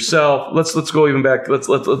 yourself. Let's go even back. Let's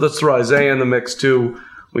throw Isaiah in the mix too.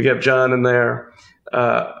 We have John in there.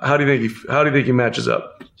 How do you think he matches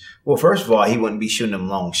up? Well, first of all, he wouldn't be shooting them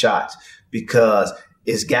long shots, because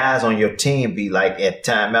it's guys on your team be like at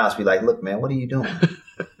timeouts be like, look, man, what are you doing?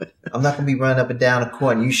 I'm not gonna be running up and down the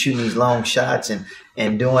court and you shooting these long shots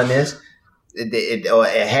and doing this or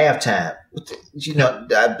at halftime.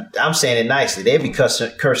 I'm saying it nicely. They'd be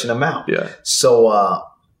cursing them out. Yeah. So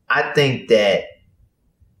I think that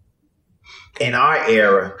in our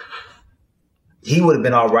era, he would have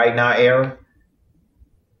been all right in our era.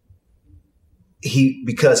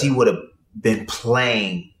 Because he would have been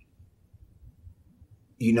playing,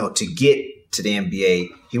 to get to the NBA,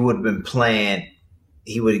 he would have been playing,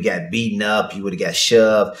 he would have got beaten up, he would have got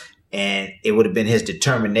shoved, and it would have been his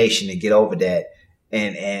determination to get over that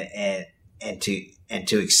and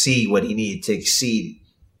to exceed what he needed to exceed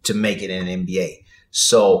to make it in the NBA.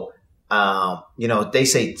 So, they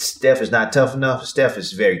say Steph is not tough enough. Steph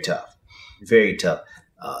is very tough, very tough.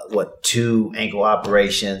 2 ankle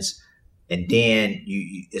operations, and then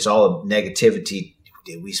it's all negativity.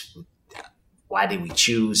 Why did we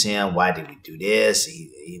choose him? Why did we do this?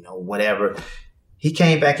 Whatever. He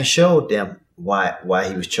came back and showed them why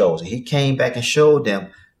he was chosen. He came back and showed them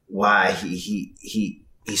why he's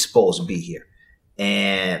supposed to be here,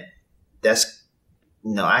 and that's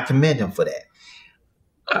I commend him for that.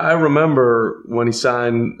 I remember when he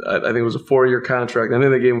signed, I think it was a 4-year contract. I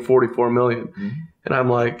think they gave him $44 million. Mm-hmm. And I'm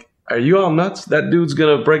like, are you all nuts? That dude's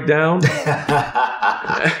going to break down?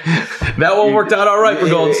 That one worked out all right for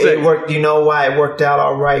Golden State. It worked, you know why it worked out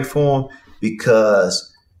all right for him?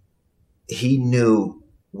 Because he knew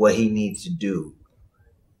what he needed to do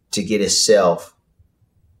to get himself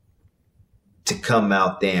to come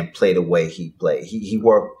out there and play the way he played. He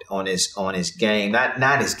worked on his game,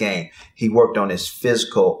 not his game. He worked on his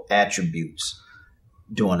physical attributes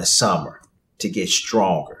during the summer to get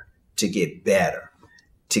stronger, to get better,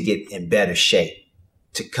 to get in better shape,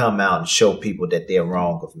 to come out and show people that they're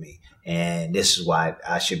wrong of me. And this is why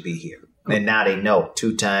I should be here. And now they know.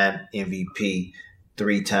 2-time MVP,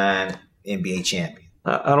 3-time NBA champion.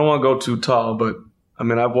 I don't want to go too tall, but I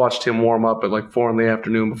mean, I've watched him warm up at like 4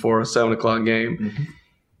 PM before a 7 o'clock game. Mm-hmm.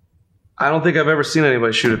 I don't think I've ever seen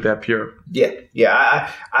anybody shoot it that pure.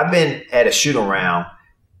 Yeah. I've been at a shoot around,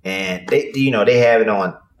 and they have it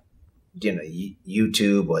on,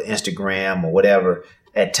 YouTube or Instagram or whatever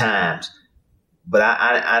at times. But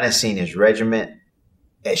I done seen his regiment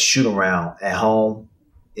at shoot around at home.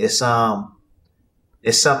 It's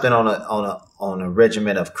something on a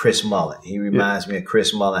regiment of Chris Mullin. He reminds me of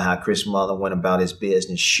Chris Mullin, how Chris Mullin went about his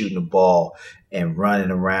business, shooting the ball and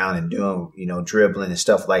running around and doing, dribbling and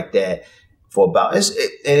stuff like that for about,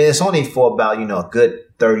 it's only for about, a good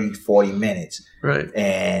 30, 40 minutes. Right.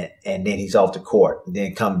 And then he's off the court and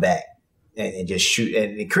then come back and just shoot.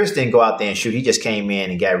 And Chris didn't go out there and shoot. He just came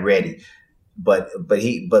in and got ready. But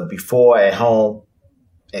before at home,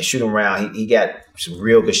 and shooting around, he got some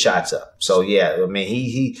real good shots up. So yeah, I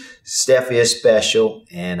mean, Steph is special,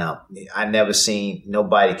 and I never seen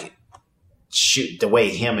nobody can shoot the way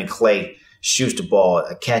him and Klay shoots the ball.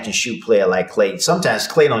 A catch and shoot player like Klay. Sometimes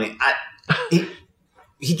Klay don't.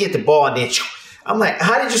 He get the ball and then I'm like,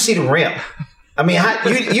 how did you see the rim? I mean, how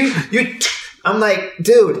you? I'm like,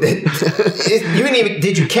 dude, you didn't even.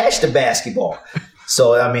 Did you catch the basketball?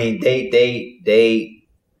 So I mean, they.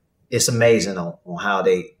 It's amazing on how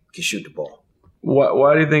they can shoot the ball.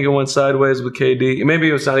 Why do you think it went sideways with KD? Maybe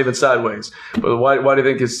it's not even sideways, but why do you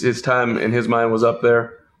think his time in his mind was up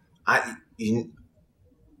there? I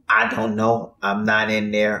don't know. I'm not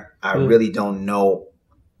in there. I really don't know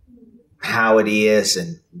how it is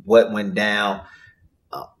and what went down.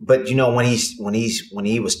 But when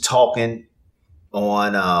he was talking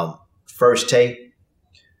on First Take,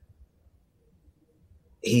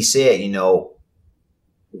 he said,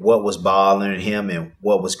 what was bothering him and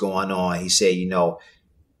what was going on. He said,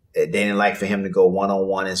 they didn't like for him to go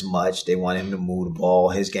one-on-one as much. They want him to move the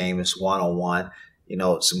ball. His game is one-on-one.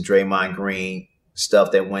 Some Draymond Green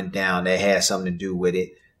stuff that went down that had something to do with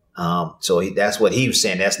it. So that's what he was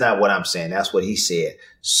saying. That's not what I'm saying. That's what he said.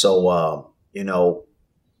 So,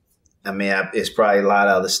 it's probably a lot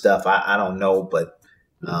of other stuff. I don't know, but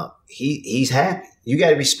he's happy. You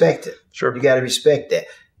got to respect it. Sure. You got to respect that.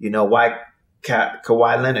 Why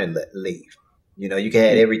Kawhi Leonard leave? You can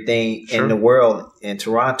have everything in the world in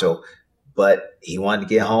Toronto, but he wanted to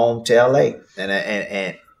get home to LA,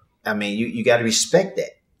 and I mean, you got to respect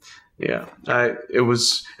that. Yeah, it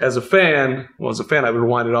was as a fan. I would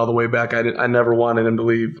rewind it all the way back. I never wanted him to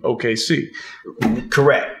leave OKC.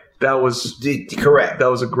 Correct. That was correct.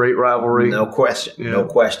 That was a great rivalry. No question. Yeah. No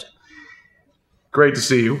question. Great to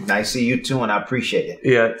see you. Nice to see you too, and I appreciate it.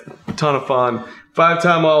 Yeah, a ton of fun.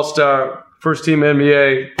 5-time All-Star. First team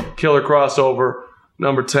NBA, killer crossover,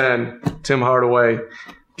 number 10, Tim Hardaway.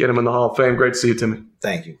 Get him in the Hall of Fame. Great to see you, Timmy.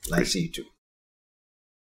 Thank you. Nice to see you too.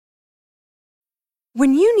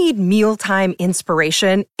 When you need mealtime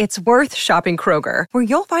inspiration, it's worth shopping Kroger, where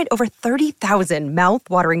you'll find over 30,000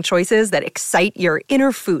 mouth-watering choices that excite your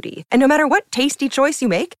inner foodie. And no matter what tasty choice you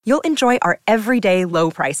make, you'll enjoy our everyday low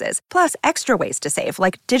prices, plus extra ways to save,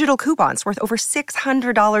 like digital coupons worth over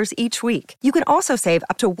 $600 each week. You can also save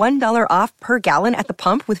up to $1 off per gallon at the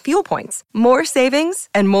pump with fuel points. More savings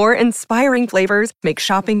and more inspiring flavors make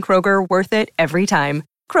shopping Kroger worth it every time.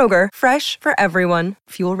 Kroger, fresh for everyone.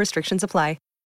 Fuel restrictions apply.